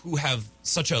who have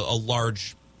such a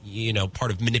large,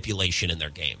 part of manipulation in their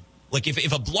game. Like,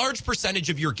 if a large percentage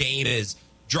of your game is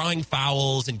drawing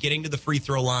fouls and getting to the free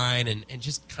throw line and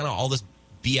just kind of all this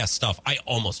BS stuff. I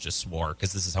almost just swore,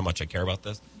 because this is how much I care about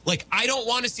this. Like, I don't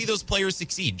want to see those players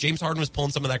succeed. James Harden was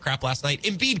pulling some of that crap last night.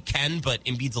 Embiid can, but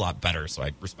Embiid's a lot better, so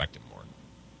I respect him more.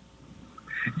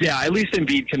 Yeah, at least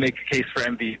Embiid can make a case for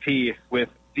MVP with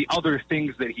the other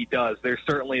things that he does. There's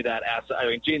certainly that asset. I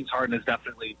mean, James Harden has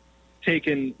definitely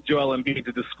taken Joel Embiid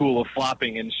to the school of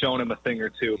flopping and shown him a thing or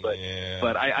two. But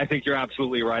I think you're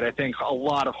absolutely right. I think a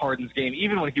lot of Harden's game,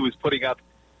 even when he was putting up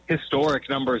historic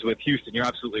numbers with Houston, you're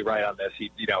absolutely right on this.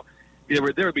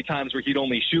 There would be times where he'd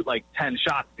only shoot like 10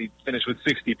 shots. He'd finish with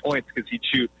 60 points because he'd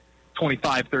shoot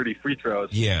 25, 30 free throws.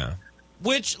 Yeah.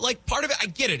 Which, like, part of it, I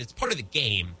get it. It's part of the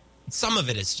game. Some of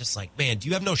it is just like, man, do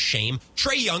you have no shame?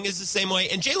 Trae Young is the same way.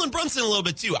 And Jalen Brunson a little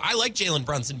bit, too. I like Jalen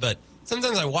Brunson, but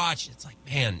sometimes I watch, it's like,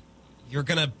 man, you're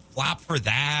going to flop for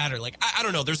that? Or, like, I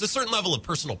don't know. There's a certain level of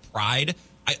personal pride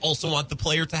I also want the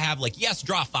player to have. Like, yes,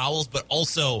 draw fouls, but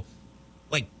also,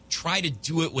 like, try to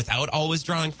do it without always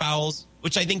drawing fouls,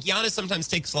 which I think Giannis sometimes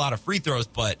takes a lot of free throws,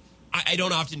 but I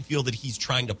don't often feel that he's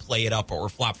trying to play it up or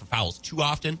flop for fouls too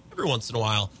often. Every once in a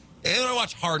while. And when I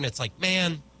watch Harden, it's like,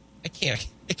 man, I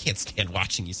can't stand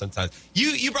watching you sometimes.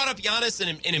 You brought up Giannis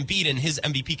and Embiid in his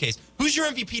MVP case. Who's your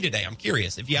MVP today? I'm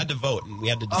curious. If you had to vote and we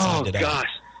had to decide today. Oh,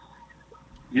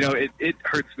 gosh. It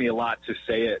hurts me a lot to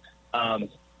say it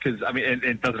because, I mean,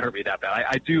 it doesn't hurt me that bad.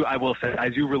 I will say I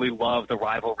do really love the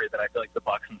rivalry that I feel like the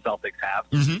Bucks and Celtics have.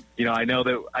 Mm-hmm. I know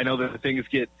that things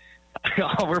get –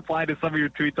 I'll reply to some of your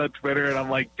tweets on Twitter, and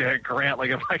I'm like, Grant, like,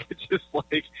 if I could just,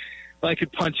 like – I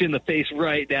could punch you in the face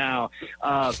right now.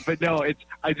 But no,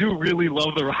 I do really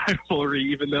love the rivalry,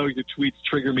 even though your tweets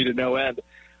trigger me to no end.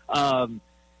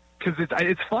 Because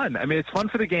it's fun. I mean, it's fun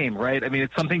for the game, right? I mean,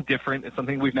 it's something different. It's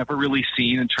something we've never really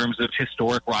seen in terms of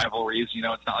historic rivalries.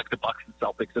 It's not like the Bucks and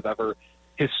Celtics have ever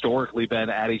historically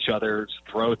been at each other's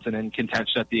throats and in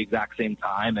contention at the exact same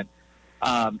time. And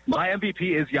my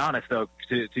MVP is Giannis, though,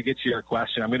 to get to your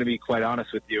question. I'm going to be quite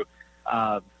honest with you.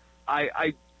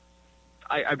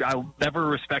 I'll never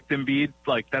respect Embiid.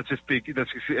 Like, that's just big.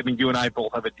 I mean, you and I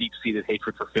both have a deep-seated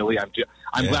hatred for Philly.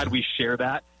 I'm glad we share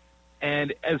that.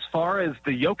 And as far as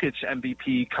the Jokic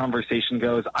MVP conversation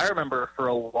goes, I remember for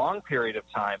a long period of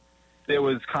time there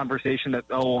was conversation that,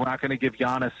 we're not going to give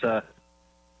Giannis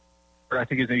I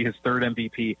think it's maybe his third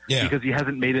MVP because he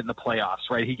hasn't made it in the playoffs,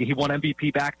 right? He won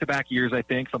MVP back-to-back years, I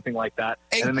think, something like that.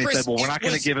 And then they said, well, we're not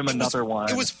going to give him another one.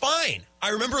 It was fine. I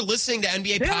remember listening to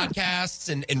NBA podcasts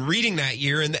and reading that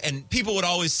year, and people would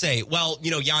always say, well,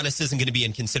 Giannis isn't going to be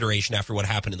in consideration after what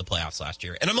happened in the playoffs last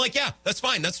year. And I'm like, yeah, that's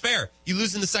fine. That's fair. You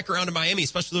lose in the second round of Miami,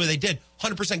 especially the way they did,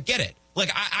 100% get it. Like,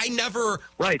 I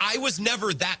was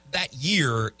never that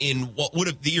year in what would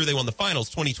have the year they won the finals,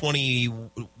 2020,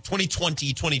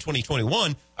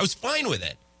 2021. I was fine with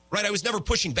it, right? I was never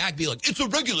pushing back, be like, it's a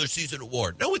regular season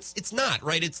award. No, it's not,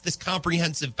 right? It's this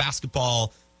comprehensive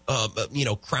basketball,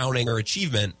 crowning or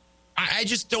achievement. I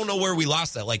just don't know where we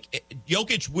lost that. Like,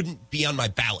 Jokic wouldn't be on my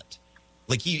ballot.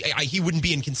 Like, he wouldn't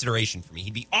be in consideration for me.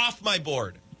 He'd be off my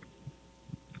board.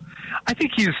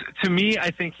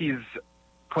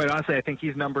 Quite honestly, I think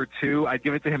he's number 2. I'd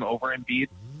give it to him over Embiid.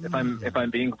 If I'm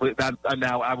being complete,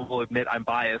 now I will admit I'm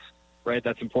biased, right?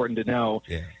 That's important to know.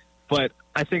 Yeah. But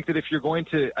I think that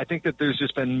I think that there's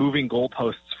just been moving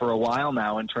goalposts for a while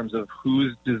now in terms of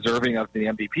who's deserving of the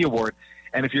MVP award.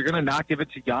 And if you're going to not give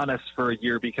it to Giannis for a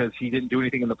year because he didn't do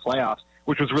anything in the playoffs,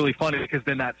 which was really funny because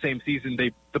then that same season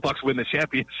the Bucks win the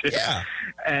championship. Yeah.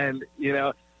 And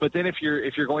but then if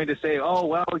you're going to say, oh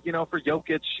well, for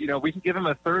Jokic, we can give him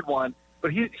a third one.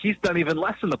 But he's done even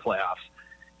less in the playoffs.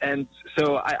 And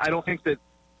so I don't think that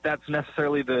that's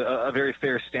necessarily a very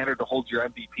fair standard to hold your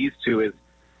MVPs to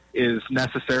is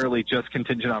necessarily just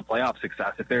contingent on playoff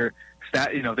success. If they're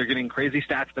getting crazy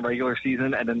stats in the regular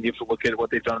season, and then you have to look at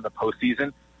what they've done in the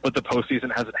postseason, but the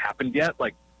postseason hasn't happened yet.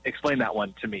 Like, explain that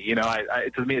one to me.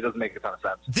 To me, it doesn't make a ton of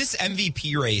sense. This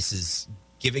MVP race is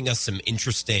giving us some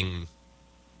interesting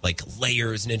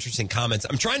layers and interesting comments.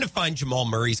 I'm trying to find Jamal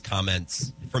Murray's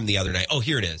comments from the other night. Oh,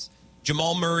 here it is.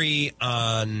 Jamal Murray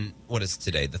on, what is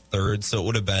today, the 3rd? So it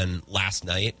would have been last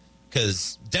night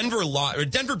because Denver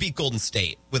beat Golden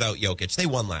State without Jokic. They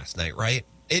won last night, right?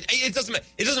 It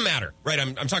doesn't matter, right?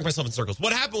 I'm talking myself in circles.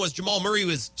 What happened was Jamal Murray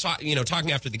was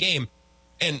talking after the game,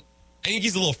 and I think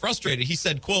he's a little frustrated. He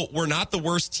said, quote, "We're not the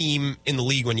worst team in the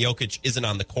league when Jokic isn't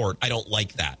on the court. I don't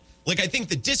like that." Like, I think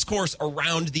the discourse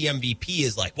around the MVP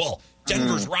is like, well,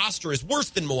 Denver's roster is worse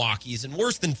than Milwaukee's and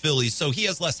worse than Philly's, so he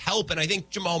has less help. And I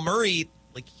think Jamal Murray,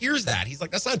 hears that. He's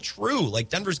like, that's not true. Like,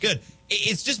 Denver's good.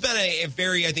 It's just been a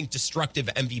very, I think, destructive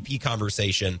MVP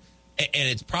conversation, and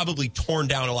it's probably torn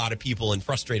down a lot of people and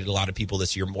frustrated a lot of people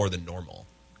this year more than normal.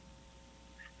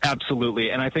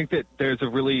 Absolutely. And I think that there's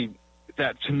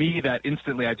to me, that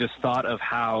instantly I just thought of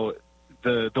how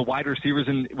the wide receivers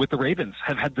with the Ravens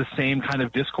have had the same kind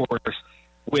of discourse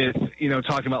with,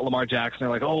 talking about Lamar Jackson. They're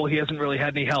like, oh, he hasn't really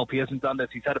had any help. He hasn't done this.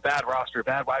 He's had a bad roster,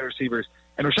 bad wide receivers.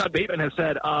 And Rashad Bateman has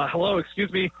said, hello,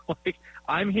 excuse me, like,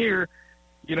 I'm here.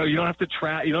 You know, you don't have to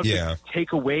you don't have to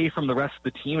take away from the rest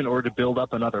of the team in order to build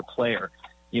up another player.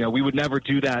 You know, we would never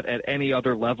do that at any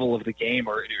other level of the game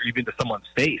or even to someone's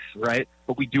face, right?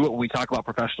 But we do it when we talk about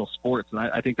professional sports, and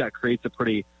I think that creates a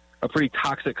pretty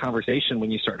toxic conversation when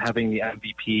you start having the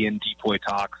MVP and decoy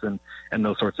talks and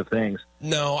those sorts of things.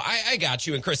 No, I got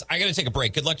you. And Chris, I got to take a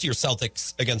break. Good luck to your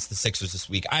Celtics against the Sixers this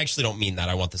week. I actually don't mean that.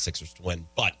 I want the Sixers to win,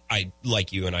 but I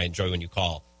like you and I enjoy when you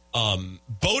call.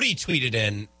 Bodie tweeted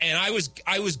in, and I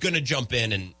was going to jump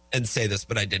in and say this,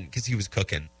 but I didn't because he was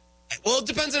cooking. Well, it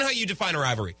depends on how you define a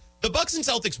rivalry. The Bucks and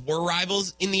Celtics were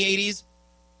rivals in the 80s,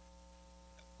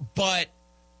 but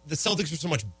the Celtics were so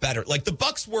much better. Like the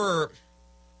Bucks were,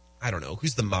 I don't know,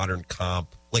 who's the modern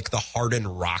comp? Like the Harden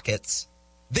Rockets.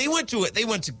 They went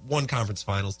to one conference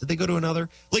finals. Did they go to another?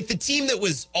 Like the team that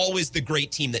was always the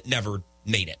great team that never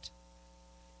made it.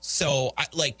 So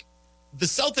the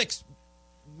Celtics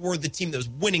were the team that was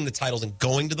winning the titles and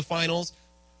going to the finals.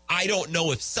 I don't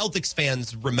know if Celtics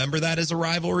fans remember that as a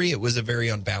rivalry. It was a very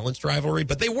unbalanced rivalry,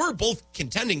 but they were both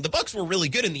contending. The Bucks were really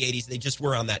good in the 80s. They just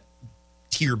were on that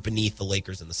tier beneath the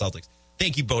Lakers and the Celtics.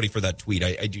 Thank you, Bodie, for that tweet.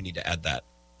 I do need to add that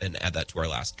to our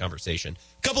last conversation.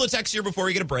 A couple of texts here before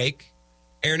we get a break.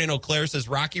 Aaron in Eau Claire says,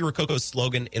 Rocky Rococo's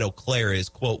slogan in Eau Claire is,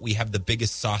 quote, we have the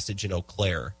biggest sausage in Eau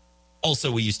Claire. Also,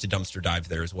 we used to dumpster dive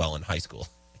there as well in high school.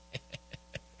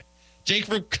 Jake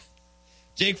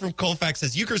from Colfax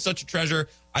says, Euchre's such a treasure.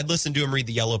 I'd listen to him read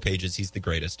the Yellow Pages. He's the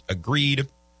greatest. Agreed.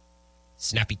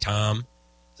 Snappy Tom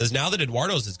says, now that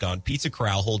Eduardo's is gone, Pizza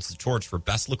Corral holds the torch for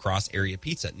best lacrosse area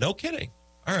pizza. No kidding.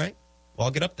 All right. Well,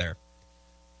 I'll get up there.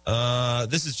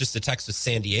 This is just a text with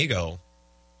San Diego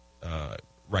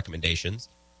recommendations.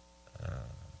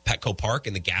 Petco Park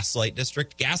in the Gaslight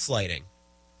District. Gaslighting.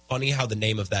 Funny how the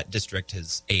name of that district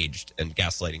has aged, and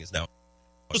gaslighting is now.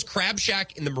 It was Crab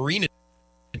Shack in the Marina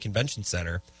Convention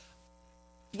Center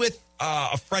with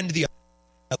a friend the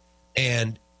other,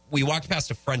 and we walked past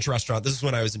a French restaurant. This is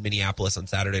when I was in Minneapolis on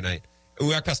Saturday night. And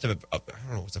we walked past I don't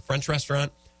know, it was a French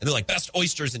restaurant, and they're like, best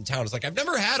oysters in town. It's like, I've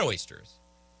never had oysters.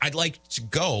 I'd like to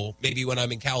go maybe when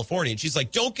I'm in California. And she's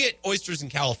like, don't get oysters in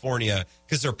California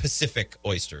because they're Pacific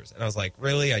oysters. And I was like,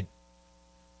 really? I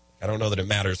don't know that it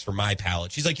matters for my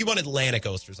palate. She's like, you want Atlantic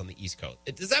oysters on the East Coast.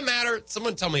 Does that matter?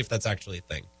 Someone tell me if that's actually a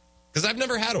thing. Because I've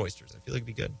never had oysters. I feel like it'd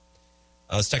be good.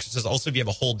 This texter says, also, if you have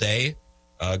a whole day,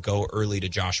 go early to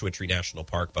Joshua Tree National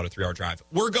Park, about a 3-hour drive.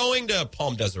 We're going to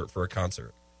Palm Desert for a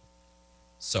concert.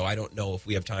 So I don't know if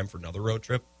we have time for another road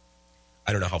trip.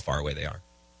 I don't know how far away they are.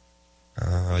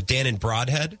 Dan in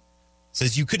Broadhead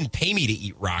says, you couldn't pay me to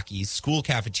eat Rocky's school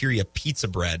cafeteria pizza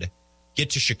bread.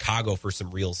 Get to Chicago for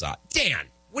some real zot. Dan,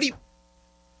 what do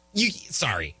you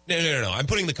sorry. No. I'm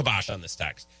putting the kibosh on this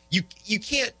text. You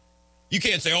can't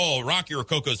say, oh, Rocky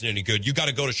Rococo isn't any good. You got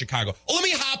to go to Chicago. Oh, let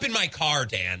me hop in my car,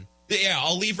 Dan. Yeah,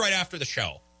 I'll leave right after the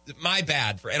show. My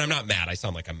bad. And I'm not mad. I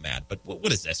sound like I'm mad. But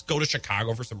what is this? Go to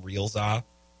Chicago for some real za?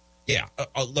 Yeah,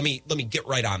 let me get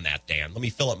right on that, Dan. Let me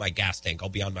fill up my gas tank. I'll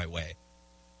be on my way.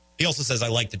 He also says, I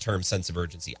like the term sense of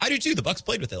urgency. I do, too. The Bucks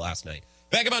played with it last night.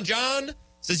 Vagabond John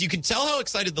says, you can tell how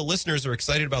excited the listeners are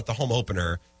excited about the home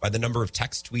opener by the number of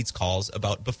text, tweets, calls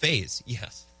about buffets.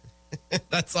 Yes.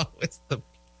 That's always the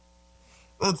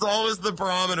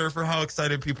barometer for how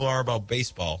excited people are about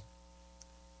baseball.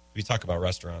 We talk about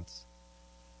restaurants.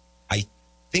 I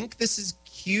think this is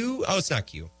Q. Oh, it's not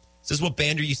Q. It says, what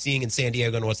band are you seeing in San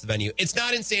Diego and what's the venue? It's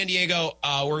not in San Diego.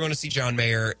 We're going to see John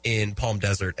Mayer in Palm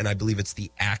Desert, and I believe it's the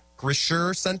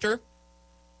Acrisure Center.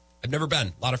 I've never been.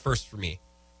 A lot of firsts for me.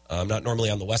 I'm not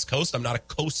normally on the West Coast. I'm not a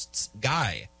coasts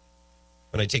guy.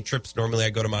 When I take trips, normally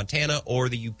I go to Montana or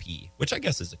the UP, which I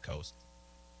guess is a coast.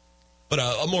 But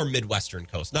a more Midwestern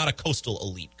coast, not a coastal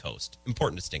elite coast.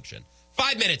 Important distinction.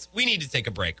 5 minutes. We need to take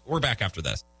a break. We're back after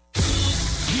this.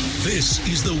 This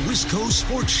is the Wisco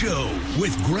Sports Show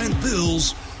with Grant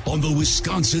Bills on the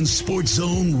Wisconsin Sports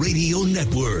Zone Radio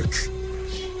Network.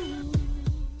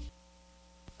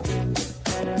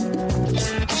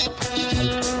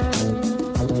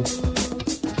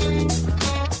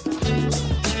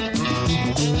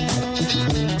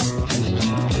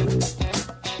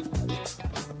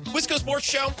 Wisco Sports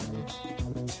Show.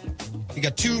 We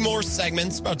got 2 more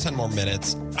segments, about 10 more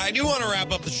minutes. I do want to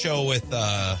wrap up the show with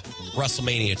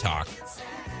WrestleMania talk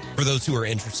for those who are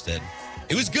interested.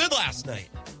 It was good last night.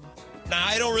 Now,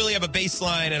 I don't really have a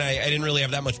baseline, and I didn't really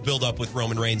have that much build-up with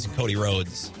Roman Reigns and Cody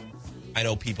Rhodes. I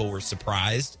know people were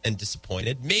surprised and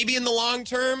disappointed. Maybe in the long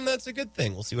term, that's a good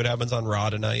thing. We'll see what happens on Raw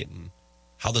tonight and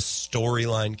how the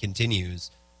storyline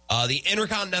continues. The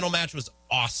Intercontinental match was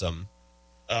awesome.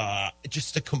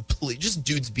 Just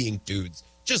dudes being dudes.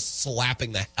 just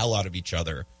slapping the hell out of each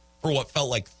other for what felt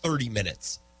like 30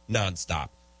 minutes nonstop.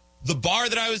 The bar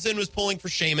that I was in was pulling for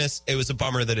Sheamus. It was a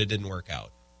bummer that it didn't work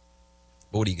out.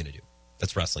 But what are you going to do?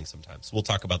 That's wrestling sometimes. We'll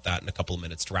talk about that in a couple of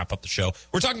minutes to wrap up the show.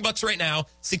 We're talking Bucks right now,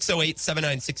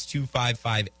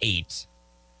 608-796-2558.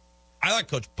 I thought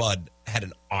Coach Bud had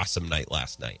an awesome night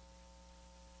last night.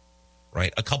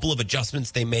 Right? A couple of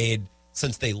adjustments they made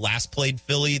since they last played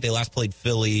Philly. They last played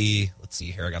Philly, let's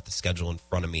see here, I got the schedule in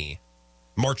front of me,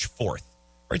 March 4th.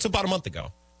 Right, so about a month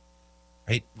ago.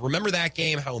 Right? Remember that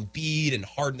game, how Embiid and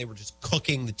Harden, they were just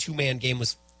cooking. The two-man game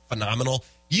was phenomenal.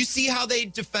 You see how they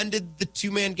defended the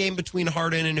two-man game between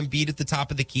Harden and Embiid at the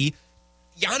top of the key?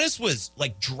 Giannis was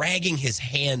like dragging his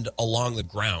hand along the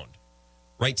ground,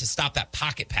 right, to stop that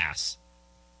pocket pass.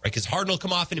 Right, because Harden will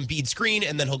come off an Embiid screen,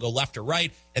 and then he'll go left or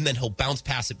right, and then he'll bounce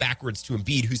pass it backwards to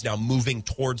Embiid, who's now moving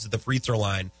towards the free throw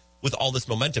line with all this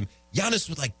momentum. Giannis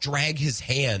would like drag his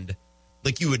hand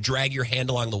like you would drag your hand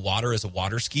along the water as a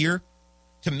water skier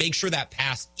to make sure that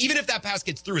pass, even if that pass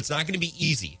gets through, it's not going to be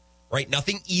easy, right?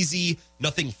 Nothing easy,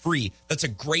 nothing free. That's a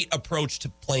great approach to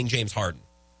playing James Harden,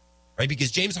 right?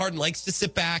 Because James Harden likes to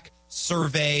sit back,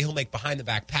 survey, he'll make behind the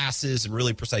back passes and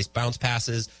really precise bounce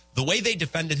passes. The way they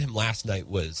defended him last night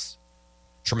was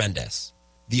tremendous.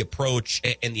 The approach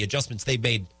and the adjustments they've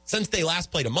made since they last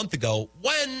played a month ago,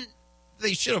 when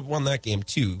they should have won that game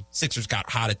too. Sixers got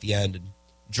hot at the end, and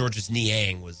George's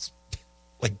Niang was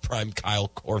like prime Kyle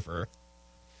Korver.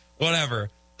 Whatever.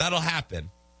 That'll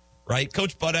happen, right?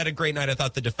 Coach Bud had a great night. I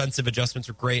thought the defensive adjustments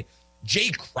were great.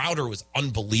 Jay Crowder was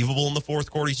unbelievable in the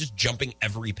fourth quarter. He's just jumping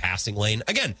every passing lane.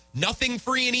 Again, nothing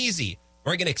free and easy.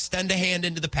 We're going to extend a hand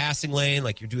into the passing lane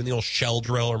like you're doing the old shell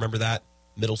drill. Remember that?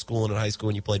 Middle school and in high school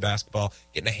when you played basketball,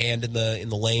 getting a hand in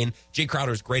the lane. Jay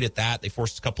Crowder's great at that. They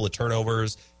forced a couple of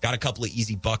turnovers, got a couple of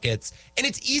easy buckets. And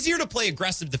it's easier to play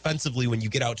aggressive defensively when you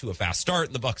get out to a fast start,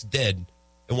 and the Bucks did.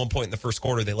 At one point in the first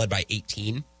quarter, they led by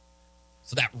 18.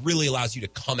 So that really allows you to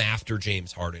come after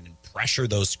James Harden and pressure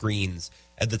those screens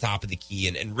at the top of the key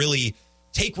and really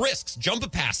take risks, jump a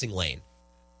passing lane.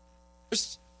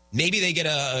 Maybe they get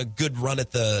a good run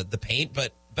at the paint,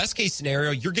 but best case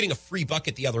scenario, you're getting a free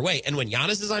bucket the other way. And when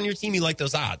Giannis is on your team, you like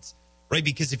those odds, right?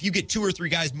 Because if you get two or three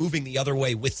guys moving the other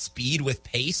way with speed, with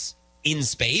pace, in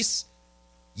space,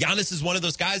 Giannis is one of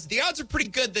those guys. The odds are pretty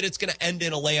good that it's going to end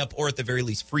in a layup or at the very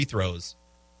least free throws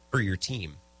for your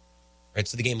team. Right,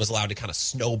 so the game was allowed to kind of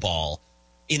snowball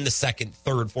in the second,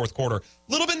 third, fourth quarter. A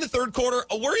little bit in the third quarter.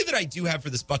 A worry that I do have for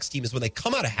this Bucks team is when they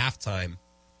come out of halftime,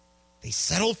 they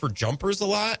settle for jumpers a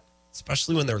lot,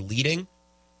 especially when they're leading.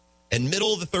 And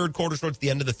middle of the third quarter, towards the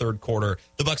end of the third quarter,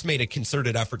 the Bucks made a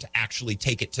concerted effort to actually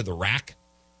take it to the rack,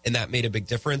 and that made a big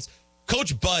difference.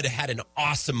 Coach Bud had an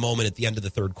awesome moment at the end of the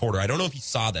third quarter. I don't know if you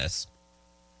saw this,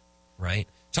 right?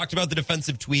 Talked about the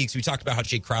defensive tweaks. We talked about how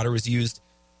Jay Crowder was used.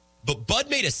 But Bud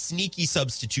made a sneaky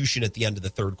substitution at the end of the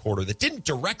third quarter that didn't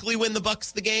directly win the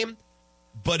Bucks the game,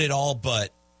 but it all but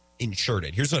ensured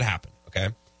it. Here's what happened, okay?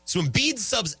 So Embiid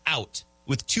subs out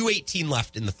with 2:18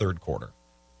 left in the third quarter.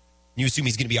 You assume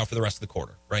he's going to be out for the rest of the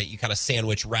quarter, right? You kind of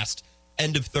sandwich rest,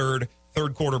 end of third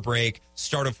quarter break,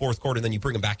 start of fourth quarter, and then you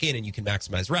bring him back in and you can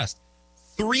maximize rest.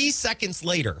 3 seconds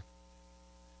later,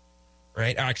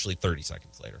 right? Actually, 30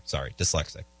 seconds later. Sorry,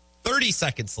 dyslexic. 30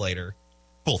 seconds later,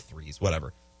 both threes,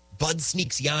 whatever. Bud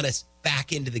sneaks Giannis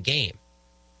back into the game.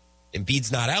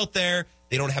 Embiid's not out there.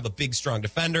 They don't have a big, strong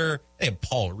defender. They have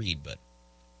Paul Reed, but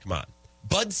come on.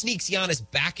 Bud sneaks Giannis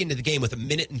back into the game with 1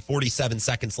 minute and 47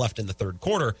 seconds left in the third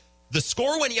quarter. The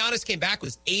score when Giannis came back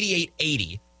was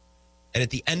 88-80. And at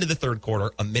the end of the third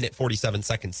quarter, 1 minute 47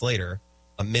 seconds later,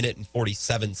 1 minute and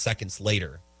 47 seconds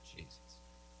later, Jesus,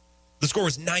 the score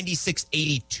was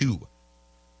 96-82.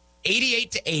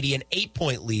 88-80, an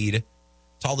 8-point lead.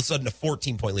 To all of a sudden a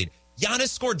 14-point lead. Giannis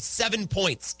scored 7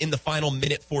 points in the final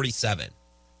minute 47.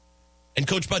 And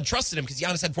Coach Bud trusted him because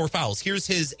Giannis had 4 fouls. Here's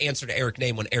his answer to Eric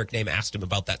Name when Eric Name asked him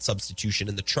about that substitution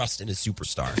and the trust in his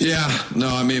superstar. Yeah, no,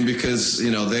 I mean, because,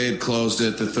 they had closed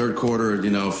it the third quarter,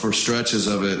 for stretches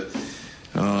of it.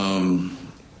 They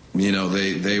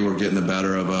were getting the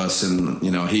better of us. And,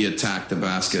 he attacked the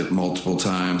basket multiple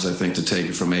times, I think, to take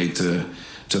it from 8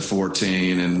 to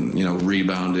 14 and,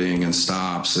 rebounding and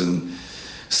stops. And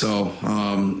so,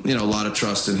 a lot of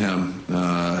trust in him.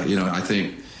 I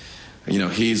think,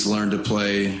 he's learned to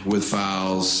play with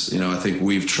fouls. I think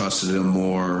we've trusted him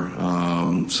more.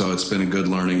 So it's been a good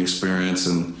learning experience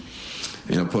and,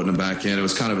 putting him back in. It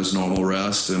was kind of his normal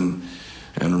rest and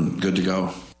good to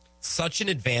go. Such an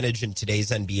advantage in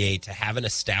today's NBA to have an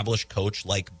established coach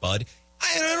like Bud.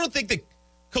 I don't think that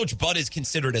Coach Bud is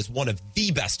considered as one of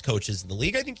the best coaches in the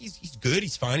league. I think he's good.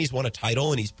 He's fine. He's won a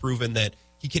title, and he's proven that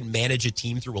he can manage a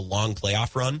team through a long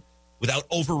playoff run without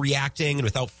overreacting and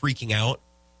without freaking out,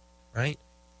 right?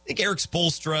 I think Eric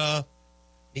Spoelstra,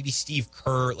 maybe Steve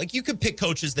Kerr, like you could pick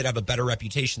coaches that have a better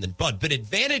reputation than Bud, but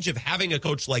advantage of having a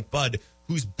coach like Bud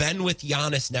who's been with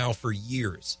Giannis now for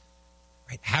years,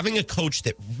 right? Having a coach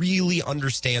that really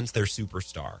understands their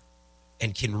superstar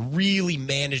and can really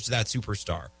manage that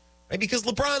superstar, right? Because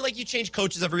LeBron, like you change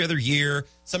coaches every other year.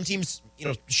 Some teams,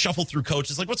 shuffle through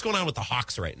coaches. Like what's going on with the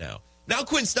Hawks right now? Now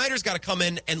Quinn Snyder's got to come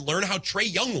in and learn how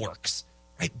Trae Young works,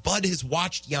 right? Bud has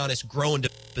watched Giannis grow into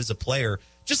as a player,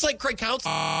 just like Craig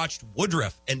Counsell watched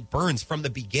Woodruff and Burns from the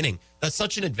beginning. That's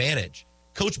such an advantage.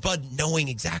 Coach Bud knowing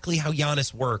exactly how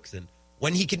Giannis works and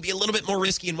when he can be a little bit more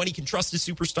risky and when he can trust his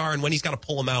superstar and when he's got to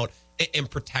pull him out and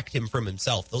protect him from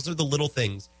himself. Those are the little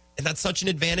things, and that's such an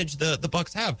advantage the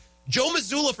Bucks have. Joe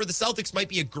Mazzulla for the Celtics might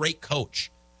be a great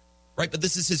coach, right? But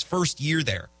this is his first year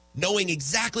there. Knowing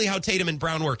exactly how Tatum and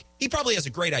Brown work, he probably has a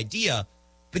great idea,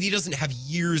 but he doesn't have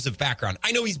years of background.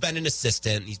 I know he's been an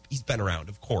assistant. He's been around,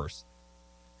 of course.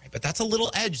 Right, but that's a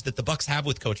little edge that the Bucks have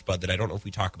with Coach Bud that I don't know if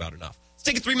we talk about enough. Let's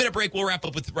take a 3-minute break. We'll wrap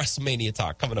up with WrestleMania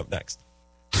talk coming up next.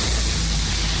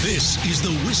 This is the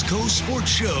Wisco Sports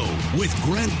Show with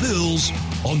Grant Bills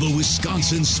on the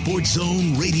Wisconsin Sports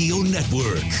Zone Radio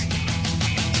Network.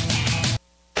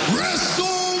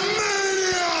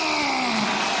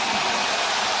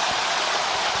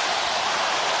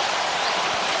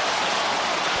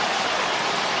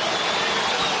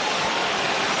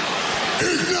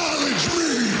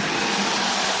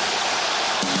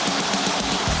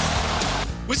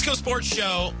 Wisco Sports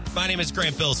Show. My name is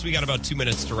Grant Bills. We got about 2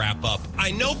 minutes to wrap up.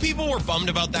 I know people were bummed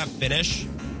about that finish.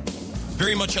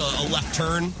 Very much a left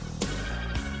turn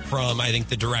from, I think,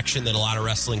 the direction that a lot of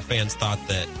wrestling fans thought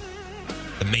that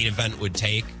the main event would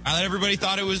take. I thought everybody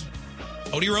thought it was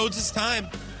Cody Rhodes' time.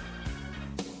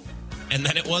 And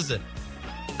then it wasn't.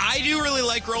 I do really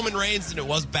like Roman Reigns, and it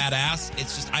was badass.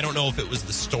 It's just, I don't know if it was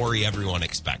the story everyone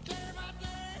expected.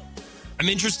 I'm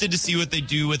interested to see what they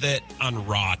do with it on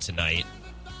Raw tonight.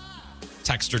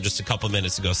 Texter just a couple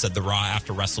minutes ago said the Raw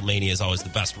after WrestleMania is always the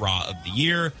best Raw of the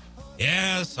year.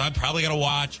 Yes, I'm probably going to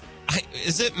watch.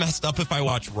 Is it messed up if I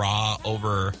watch Raw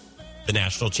over the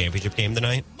national championship game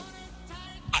tonight?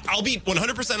 I'll be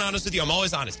 100% honest with you. I'm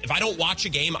always honest. If I don't watch a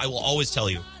game, I will always tell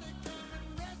you.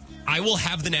 I will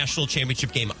have the national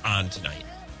championship game on tonight.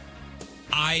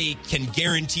 I can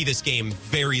guarantee this game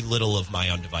very little of my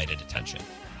undivided attention.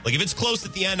 Like if it's close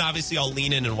at the end, obviously I'll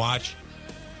lean in and watch.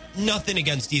 Nothing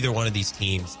against either one of these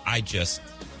teams. I just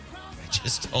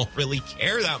don't really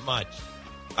care that much.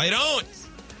 I don't.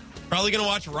 Probably going to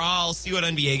watch Raw. I'll see what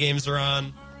NBA games are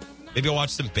on. Maybe I'll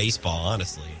watch some baseball,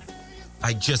 honestly.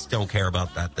 I just don't care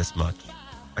about that this much.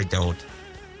 I don't.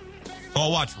 So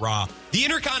I'll watch Raw. The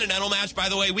Intercontinental match, by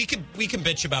the way, we can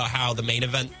bitch about how the main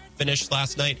event finished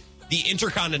last night. The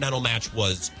Intercontinental match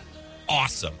was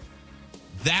awesome.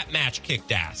 That match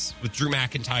kicked ass with Drew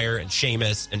McIntyre and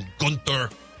Sheamus and Gunther.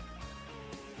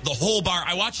 The whole bar,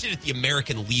 I watched it at the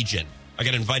American Legion. I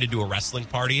got invited to a wrestling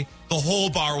party. The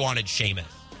whole bar wanted Sheamus.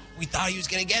 We thought he was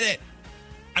going to get it.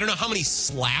 I don't know how many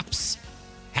slaps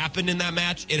happened in that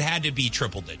match. It had to be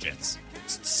triple digits.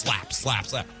 Slap, slap,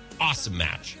 slap. Awesome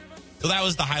match. So that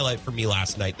was the highlight for me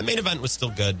last night. The main event was still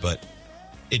good, but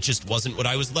it just wasn't what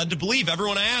I was led to believe.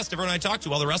 Everyone I asked, everyone I talked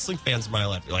to, all the wrestling fans in my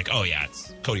life, they're like, oh yeah,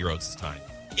 it's Cody Rhodes' time.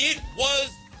 It was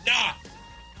not.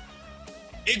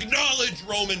 Acknowledge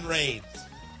Roman Reigns.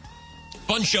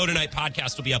 Fun show tonight.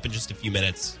 Podcast will be up in just a few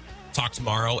minutes. Talk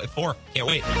tomorrow at 4. Can't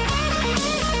wait.